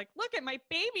night, and I was like, look at my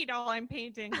baby doll I'm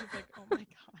painting. He's like, oh my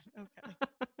God. Okay.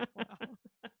 Wow.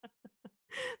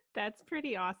 That's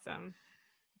pretty awesome.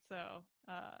 So,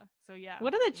 so yeah.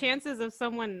 What are the You know. chances of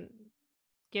someone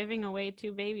giving away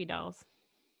 2 baby dolls?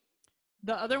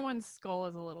 The other one's skull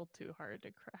is a little too hard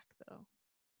to crack, though.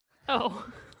 Oh,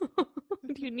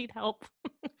 do you need help?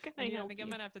 Can I I help think I'm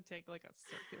you? gonna have to take like a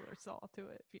circular saw to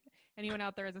it. If anyone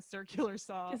out there has a circular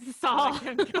saw, It's a saw. that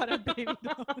can cut a baby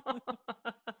doll.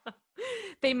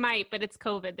 They might, but it's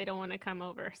COVID. They don't want to come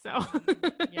over. So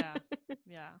Yeah,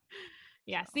 yeah.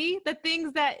 yeah, So. see, the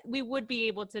things that we would be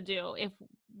able to do if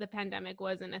the pandemic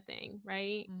wasn't a thing,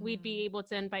 right? We'd Mm-hmm. be able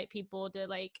to invite people to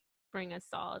like bring us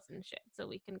saws and shit so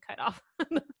we can cut off.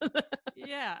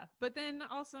 Yeah, but then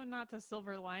also not to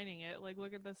silver lining it. Like,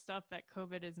 look at the stuff that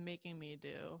COVID is making me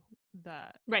do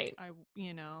that Right.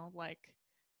 like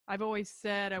I've always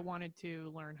said I wanted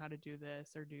to learn how to do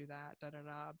this or do that, but I've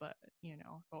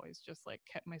always just like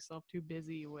kept myself too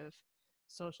busy with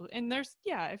social. And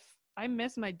if I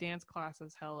miss my dance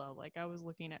classes hella. Like, I was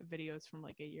looking at videos from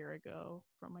like a year ago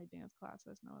from my dance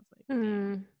classes, and I was like,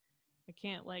 damn, I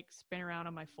can't like spin around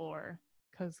on my floor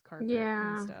because carpet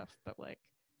and stuff. But like,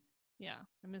 yeah,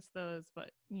 I miss those.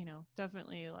 But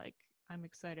definitely like I'm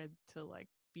excited to like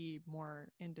be more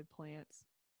into plants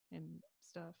and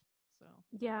stuff. So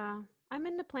Yeah, I'm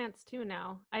into plants too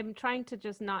now. I'm trying to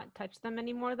just not touch them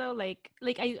anymore though. I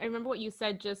remember what you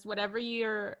said, just whatever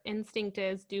your instinct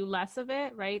is, do less of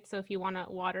it, right? So if you want to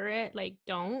water it, like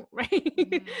don't,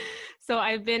 right? So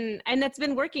and it's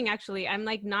been working actually. I'm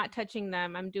like not touching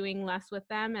them. I'm doing less with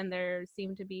them and they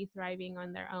seem to be thriving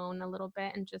on their own a little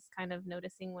bit and just kind of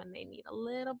noticing when they need a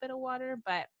little bit of water,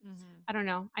 but I don't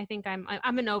know. I think I'm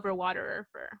an overwaterer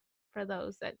for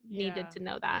those that needed to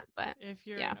know that. But if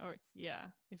you're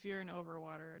if you're an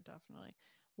overwaterer, definitely.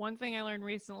 One thing I learned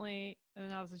recently,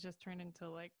 and I was just turned into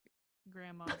like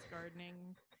grandma's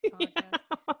gardening podcast.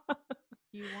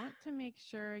 You want to make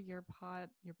sure your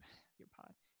plant,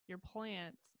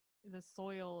 the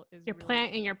soil is your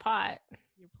plant in your pot.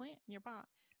 Your plant in your pot.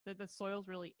 That the soil's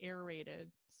really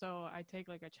aerated. So I take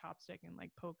like a chopstick and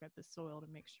like poke at the soil to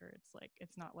make sure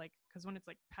it's not like, because when it's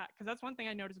like because that's one thing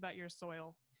I noticed about your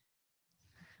soil.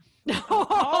 I'm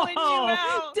calling you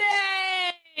out.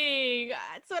 Dang!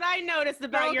 That's what I noticed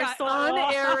about your soil.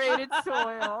 Unaerated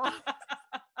soil.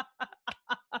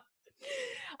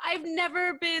 I've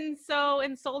never been so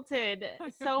insulted.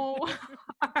 So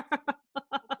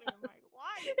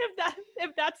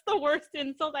if that's the worst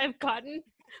insult I've gotten,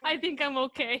 I think I'm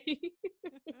okay.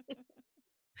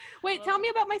 Wait, tell me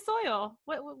about my soil.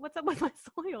 What's up with my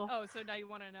soil? Oh, so now you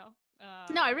want to know?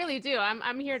 No, I really do.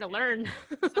 I'm here to learn.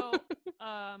 So,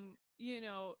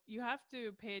 you have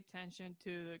to pay attention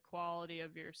to the quality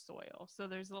of your soil. So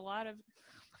there's a lot of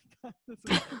oh my God, this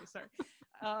is scary, sorry.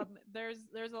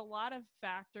 There's a lot of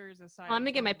factors aside. Let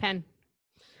me get my pen.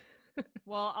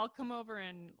 Well, I'll come over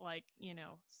and like,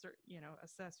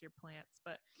 assess your plants.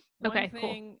 But one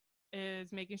thing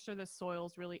is making sure the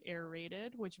soil's really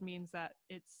aerated, which means that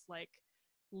it's like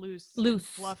loose. And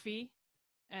fluffy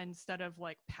instead of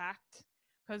like packed.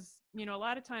 Because, a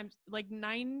lot of times, like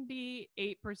 98%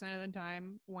 of the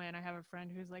time when I have a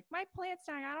friend who's like, my plant's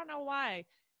dying, I don't know why.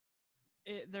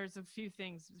 There's a few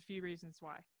reasons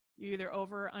why. You're either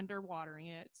over or under watering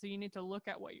it. So you need to look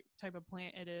at what type of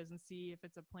plant it is and see if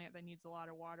it's a plant that needs a lot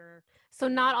of water. So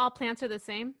not all plants are the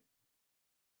same?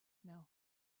 No.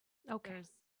 Okay.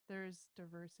 There's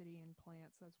diversity in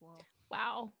plants as well.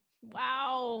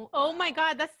 Wow. Oh my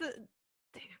God, that's the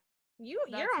damn.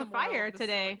 You're on fire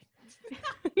today.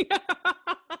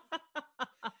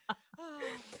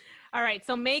 All right,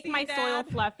 so make my soil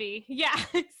fluffy. Yeah.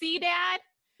 See, Dad?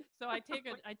 So I take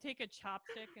a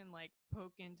chopstick and like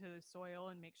poke into the soil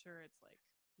and make sure it's like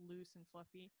loose and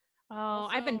fluffy. Oh,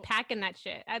 also, I've been packing that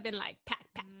shit. I've been like pack.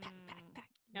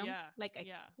 You know?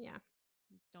 Yeah.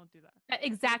 Don't do that.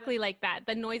 Exactly like that.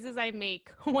 The noises I make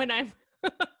when I'm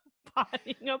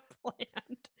potting a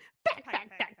plant.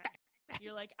 Pack.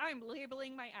 You're like, I'm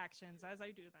labeling my actions as I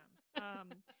do them.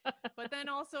 But then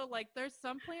also, like, there's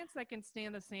some plants that can stay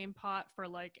in the same pot for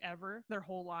like ever, their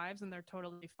whole lives, and they're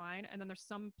totally fine. And then there's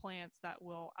some plants that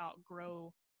will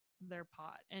outgrow their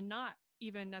pot, and not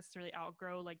even necessarily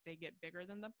outgrow, like they get bigger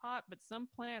than the pot, but some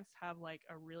plants have like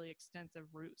a really extensive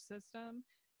root system.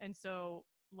 And so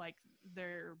like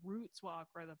their roots will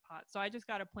outgrow the pot. So I just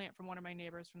got a plant from one of my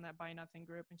neighbors from that Buy Nothing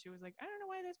group, and she was like, I don't know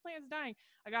why this plant's dying.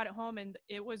 I got it home and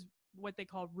it was what they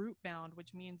call root bound,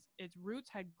 which means its roots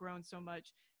had grown so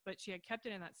much, but she had kept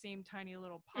it in that same tiny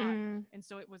little pot. And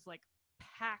so it was like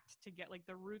packed to get like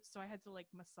the roots. So I had to like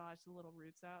massage the little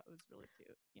roots out. It was really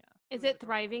cute. Yeah. Is it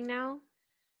thriving now?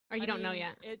 Or you don't know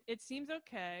yet? It seems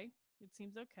okay.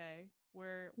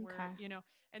 We're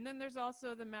and then there's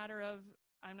also the matter of,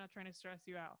 I'm not trying to stress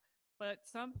you out, but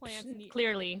some plants need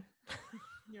clearly.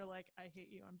 You're like, I hate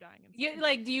you. I'm dying. Yeah,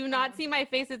 like, do you not see my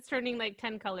face? It's turning like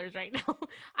 10 colors right now.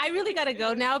 I really gotta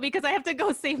go now because I have to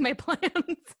go save my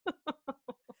plants.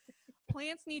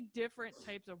 Plants need different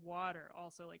types of water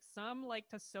also. Like some like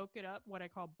to soak it up, what I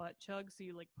call butt chug. So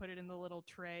you like put it in the little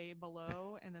tray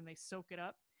below and then they soak it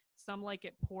up. Some like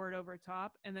it poured over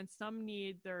top, and then some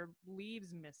need their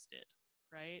leaves misted,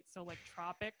 right? So like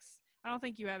tropics. I don't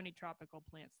think you have any tropical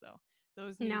plants though.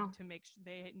 Those need to make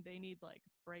they need like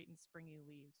bright and springy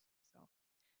leaves. So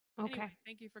Okay. Anyway,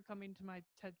 thank you for coming to my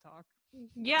TED Talk.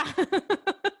 Yeah.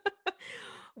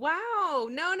 Wow.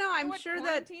 No, For I'm what sure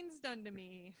that quarantine's done to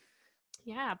me.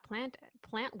 yeah, plant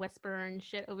whisperer and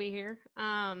shit over here.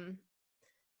 Hard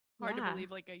to Yeah.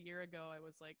 believe like a year ago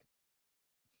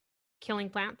Killing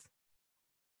plants.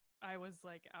 I was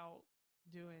like out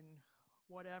doing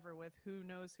whatever with who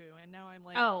knows who, and now I'm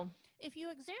like, Oh. if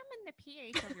you examine the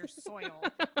pH of your soil,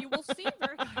 you will see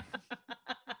very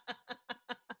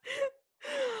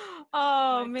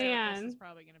Oh my therapist is man.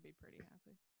 probably going to be pretty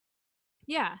happy.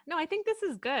 Yeah. No, I think this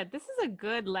is good. This is a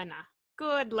good Lena.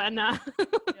 Good Lena.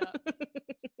 Yeah.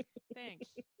 Thanks.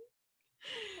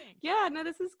 Yeah, no,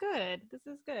 this is good. This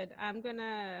is good. I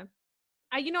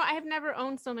have never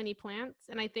owned so many plants,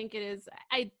 and I think it is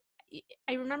I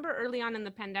remember early on in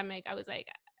the pandemic, I was like,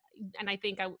 and I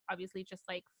think I obviously just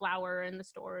like flour in the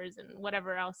stores and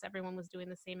whatever else, everyone was doing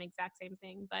the exact same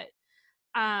thing. But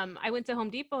I went to Home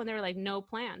Depot and they were like, no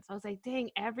plants. I was like, dang,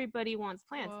 everybody wants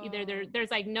plants. Either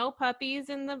there's like no puppies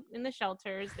in the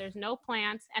shelters, there's no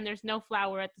plants, and there's no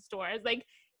flour at the stores. Like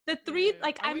the three,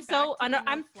 like Are we back to the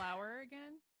no flour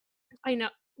again? I know.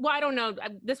 Well, I don't know.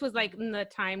 This was like in the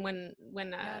time when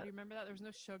yeah, do you remember that? There was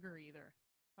no sugar either.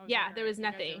 Yeah, like, there was you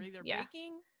guys nothing. are either Yeah.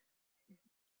 baking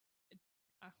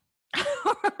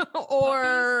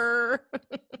or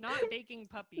not baking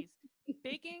puppies.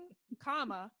 Baking,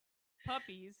 comma,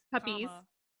 puppies, comma,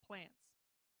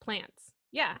 plants.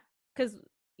 Yeah. Because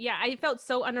yeah, I felt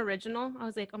so unoriginal. I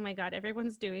was like, oh my God,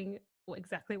 everyone's doing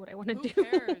exactly what I want to do. Who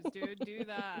cares, dude? Do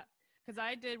that. Because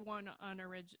I did I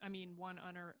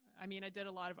did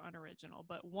a lot of unoriginal,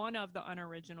 but one of the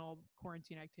unoriginal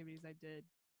quarantine activities I did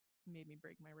made me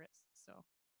break my wrist. So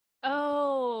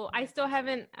oh, I still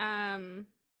haven't I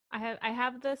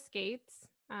have the skates.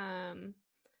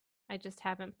 I just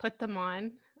haven't put them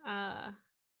on.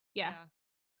 Yeah.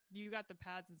 You got the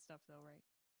pads and stuff though, right?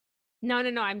 No,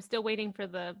 I'm still waiting for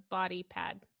the body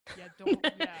pad.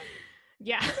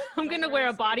 Yeah, I'm gonna wear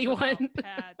a body one.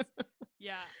 Pads.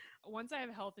 Yeah, once I have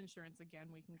health insurance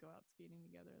again, we can go out skating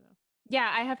together though.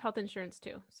 Yeah, I have health insurance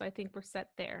too, so I think we're set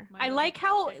there. I like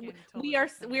how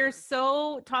we're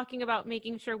so talking about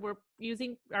making sure we're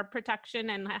using our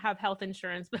protection and have health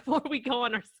insurance before we go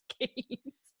on our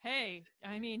skates. Hey,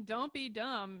 I mean, don't be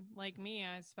dumb like me.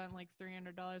 I spent like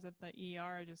 $300 at the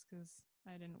ER just because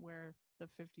I didn't wear the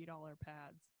 $50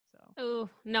 pads. So. Oh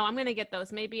no, I'm gonna get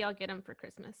those. Maybe I'll get them for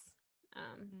Christmas.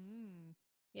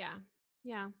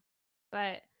 Yeah,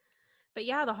 but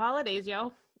yeah, the holidays,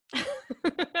 yo.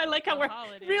 I like how we're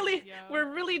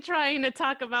really trying to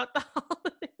talk about the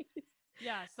holidays.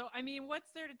 Yeah. So I mean, what's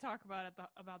there to talk about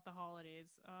about the holidays?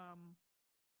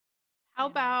 How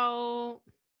about?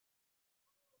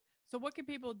 So what can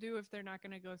people do if they're not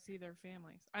going to go see their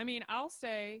families? I mean, I'll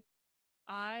say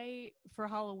I, for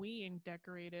Halloween,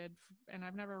 decorated, and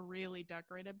I've never really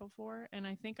decorated before. And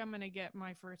I think I'm going to get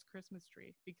my first Christmas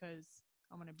tree because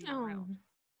I'm going to be around.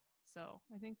 So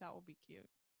I think that will be cute.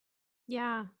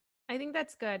 Yeah, I think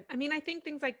that's good. I mean, I think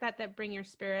things like that bring your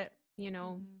spirit,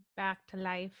 back to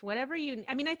life, whatever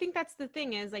I mean, I think that's the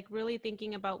thing is like really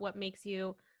thinking about what's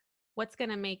going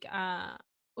to make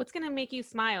you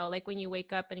smile, like when you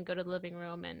wake up and go to the living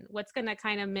room, and what's going to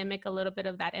kind of mimic a little bit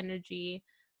of that energy,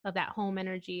 of that home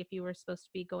energy if you were supposed to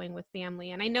be going with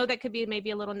family. And I know that could be maybe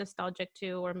a little nostalgic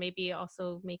too, or maybe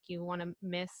also make you want to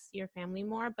miss your family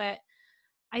more. But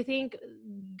I think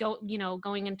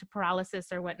going into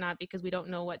paralysis or whatnot because we don't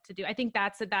know what to do. I think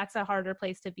that's a harder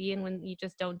place to be in when you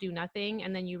just don't do nothing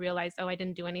and then you realize, oh, I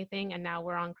didn't do anything, and now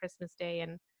we're on Christmas Day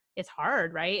and it's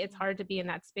hard, right? It's hard to be in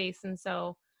that space. And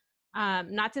so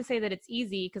not to say that it's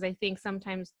easy, because I think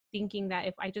sometimes thinking that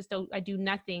if I do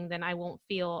nothing, then I won't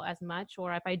feel as much,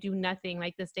 or if I do nothing,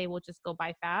 like this day will just go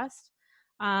by fast.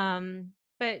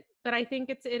 But I think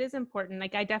it is important.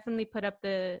 Like I definitely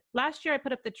last year I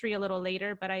put up the tree a little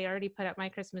later, but I already put up my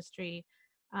Christmas tree.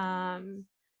 And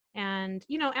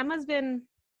Emma's been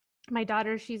my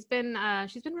daughter, she's been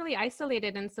really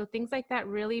isolated, and so things like that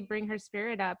really bring her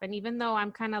spirit up. And even though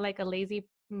I'm kind of like a lazy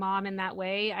mom in that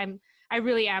way, I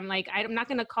really am. Like I'm not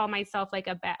going to call myself like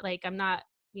I'm not,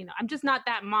 I'm just not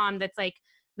that mom that's like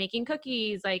making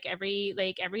cookies like every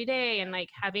day and like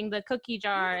having the cookie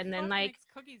jar and then like makes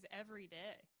cookies every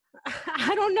day.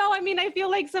 I don't know. I mean, I feel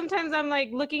like sometimes I'm like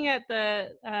looking at the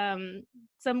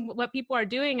what people are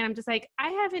doing and I'm just like, I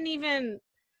haven't even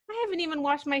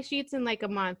washed my sheets in like a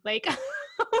month. Like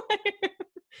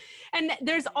and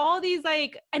there's all these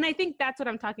like, and I think that's what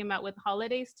I'm talking about with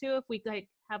holidays too. If we like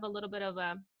have a little bit of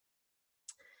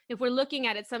if we're looking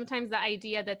at it, sometimes the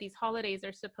idea that these holidays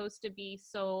are supposed to be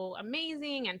so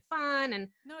amazing and fun and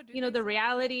the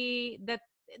reality that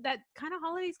that kind of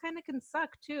holidays kind of can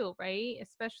suck too, right?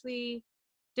 Especially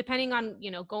depending on,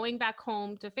 going back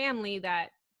home to family, that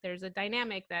there's a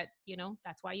dynamic that,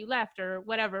 that's why you left or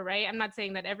whatever, right? I'm not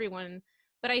saying that everyone,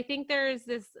 but I think there's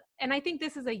this, and I think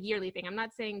this is a yearly thing. I'm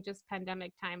not saying just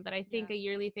pandemic time, but I think a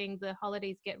yearly thing, the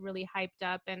holidays get really hyped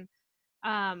up, and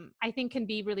I think can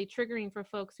be really triggering for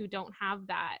folks who don't have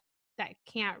that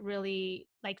can't really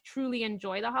like truly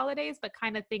enjoy the holidays, but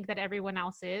kind of think that everyone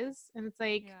else is. And it's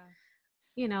like,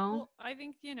 Well, I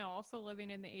think, also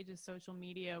living in the age of social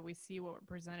media, we see what we're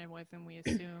presented with and we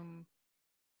assume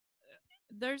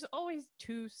there's always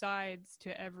two sides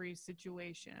to every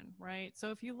situation, right? So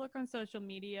if you look on social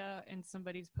media and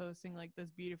somebody's posting like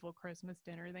this beautiful Christmas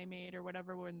dinner they made or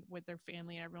whatever with their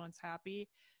family and everyone's happy,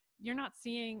 you're not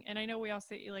seeing, and I know we all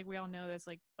say, like, we all know this,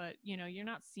 like, but you're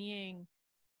not seeing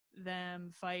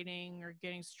them fighting or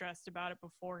getting stressed about it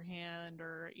beforehand,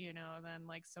 or then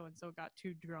like so and so got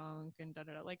too drunk and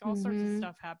like all sorts of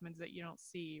stuff happens that you don't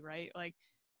see, right? Like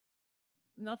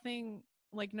nothing,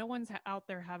 like no one's out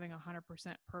there having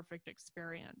 100% perfect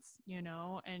experience,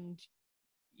 and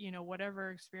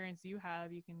whatever experience you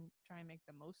have, you can try and make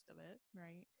the most of it,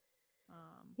 right?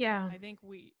 I think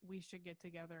we should get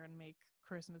together and make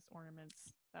Christmas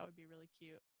ornaments. That would be really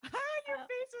cute. Your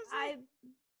face was like,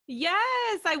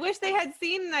 yes, I wish they had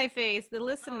seen my face, the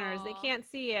listeners. They can't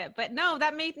see it, but no,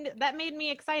 that made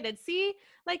me excited. See,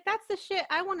 like that's the shit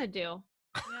I want to do.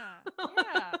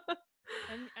 Yeah.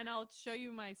 And I'll show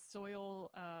you my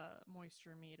soil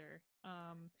moisture meter.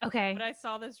 Okay. But I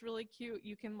saw this really cute.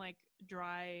 You can like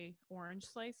dry orange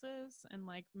slices and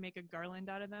like make a garland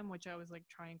out of them, which I was like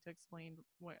trying to explain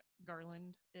what a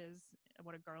garland is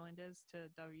to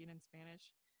David in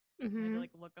Spanish. I had to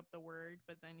like look up the word,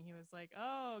 but then he was like,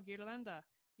 "Oh, guirlanda.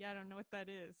 Yeah, I don't know what that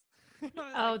is."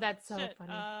 Oh, like, that's so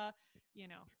funny.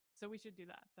 So we should do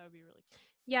that. That would be really cool.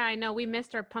 Yeah, I know we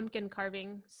missed our pumpkin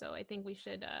carving, so I think we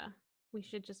should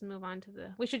just move on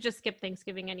to we should just skip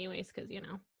Thanksgiving anyways, because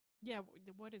Yeah,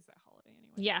 what is that holiday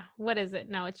anyway? Yeah, what is it?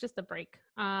 No, it's just a break.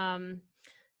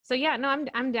 So yeah, no,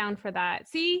 I'm down for that.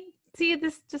 See,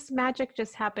 this just magic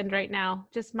just happened right now.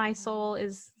 Just my soul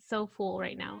is so full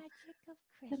right now. Magic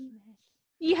of Christmas.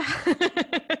 Yeah.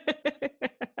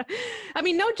 I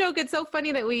mean, no joke. It's so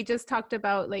funny that we just talked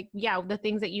about like, the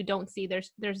things that you don't see.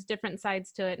 There's different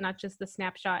sides to it, not just the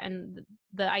snapshot and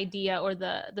the idea or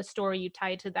the story you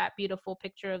tie to that beautiful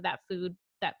picture of that food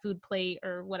plate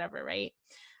or whatever, right?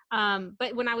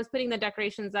 But when I was putting the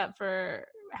decorations up for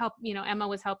help, Emma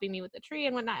was helping me with the tree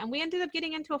and whatnot, and we ended up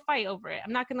getting into a fight over it.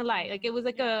 I'm not gonna lie, like it was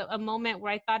like a moment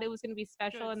where I thought it was gonna be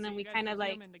special. Good. And then so we kind of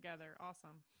like together.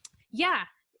 Awesome. Yeah.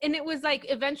 And it was like,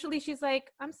 eventually she's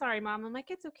like, "I'm sorry, Mom." I'm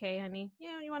like, "It's okay, honey.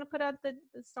 You want to put out the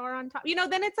star on top?"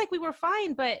 Then it's like we were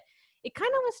fine, but it kind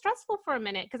of was stressful for a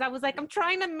minute because I was like, "I'm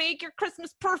trying to make your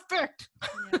Christmas perfect."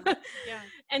 Yeah.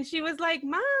 And she was like,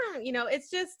 "Mom,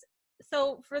 it's just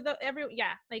so for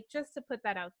like just to put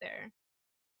that out there,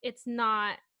 it's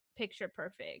not picture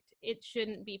perfect. It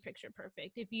shouldn't be picture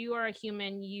perfect. If you are a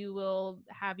human, you will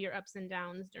have your ups and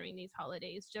downs during these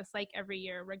holidays, just like every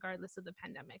year, regardless of the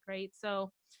pandemic, right?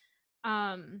 So,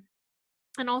 and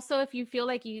also if you feel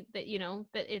like that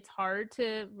it's hard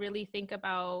to really think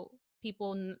about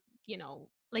people,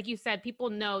 like you said, people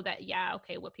know that,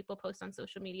 okay, what people post on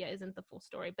social media isn't the full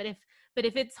story. But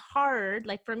if it's hard,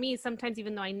 like for me, sometimes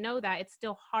even though I know that, it's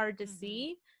still hard to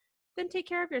see, then take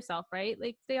care of yourself, right?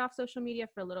 Like stay off social media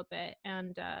for a little bit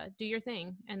and do your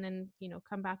thing, and then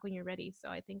come back when you're ready. So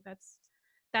I think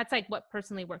that's like what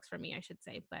personally works for me, I should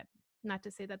say, but not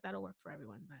to say that that'll work for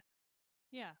everyone. But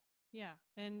yeah.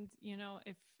 And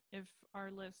if our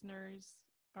listeners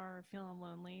are feeling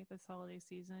lonely this holiday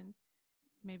season,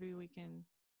 maybe we can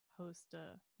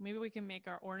make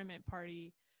our ornament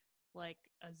party like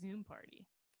a Zoom party.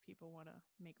 People want to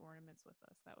make ornaments with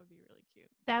us, that would be really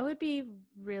cute. That would be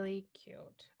really cute.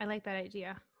 I like that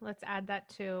idea. Let's add that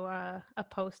to a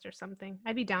post or something.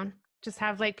 I'd be down. Just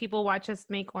have like people watch us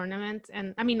make ornaments,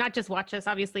 and I mean, not just watch us,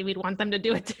 obviously we'd want them to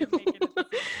do it too.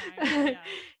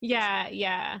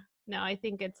 Yeah. No, I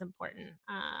think it's important.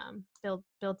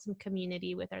 Build some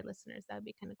community with our listeners. That'd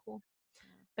be kind of cool.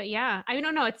 But yeah, I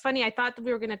don't know. It's funny. I thought that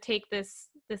we were going to take this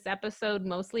episode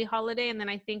mostly holiday, and then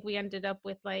I think we ended up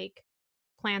with like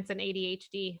plants and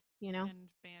ADHD, and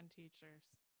band teachers.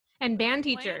 And band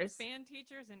teachers. Band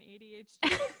teachers and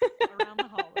ADHD around the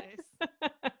holidays.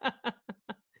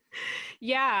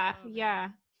 Yeah.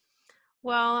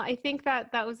 Well, I think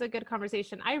that was a good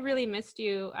conversation. I really missed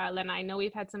you, Lena. I know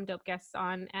we've had some dope guests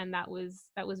on, and that was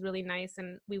really nice,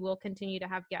 and we will continue to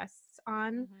have guests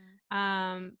on.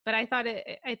 But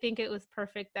I think it was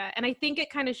perfect and I think it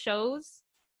kind of shows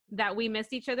that we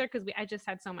missed each other because I just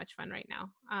had so much fun right now.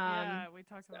 Yeah, we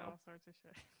talked about all sorts of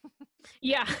shit.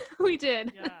 Yeah, we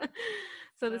did. Yeah.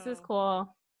 So this is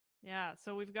cool. Yeah,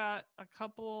 so we've got a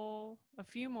couple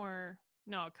more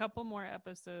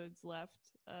episodes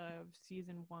left of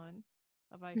season 1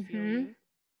 of I Feel You.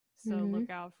 So look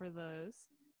out for those.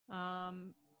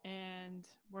 And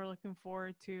we're looking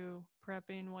forward to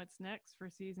prepping what's next for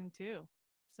season 2.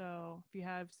 So if you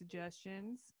have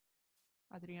suggestions,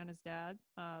 Adriana's dad,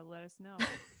 let us know.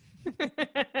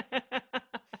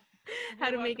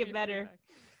 How to make it better.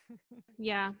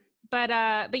 Yeah. But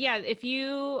yeah, if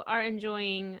you are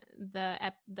enjoying the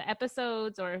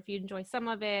episodes, or if you enjoy some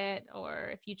of it, or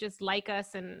if you just like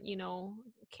us and, you know,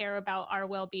 care about our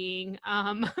well-being,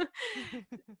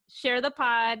 share the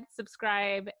pod,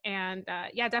 subscribe, and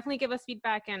yeah, definitely give us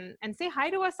feedback and say hi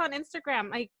to us on Instagram.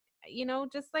 Like, you know,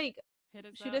 just like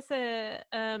shoot us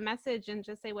a message and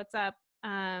just say what's up.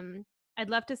 I'd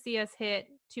love to see us hit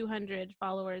 200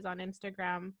 followers on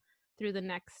Instagram through the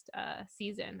next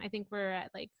season. I think we're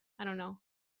at like, I don't know,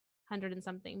 100 and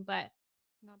something, but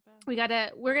not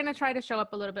bad. We're gonna try to show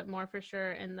up a little bit more for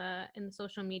sure in the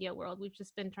social media world. We've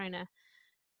just been trying to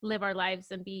live our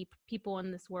lives and be people in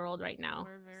this world right now.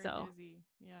 We're very busy.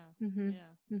 Yeah.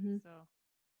 So,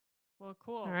 well,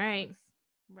 cool. All right. Let's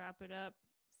wrap it up.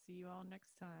 See you all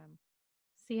next time.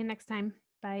 See you next time.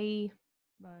 Bye.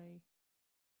 Bye.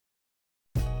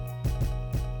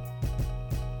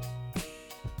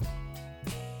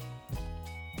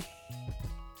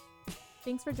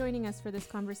 Thanks for joining us for this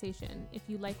conversation. If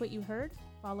you like what you heard,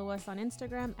 follow us on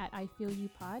Instagram at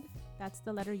IFeelYouPod. That's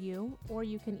the letter U. Or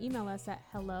you can email us at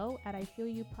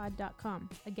hello@ifeelyoupod.com.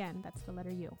 Again, that's the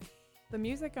letter U. The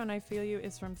music on I Feel You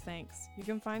is from Thanks. You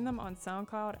can find them on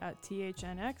SoundCloud at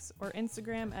THNX or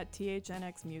Instagram at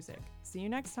THNX Music. See you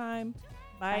next time.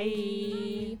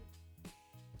 Bye. Bye.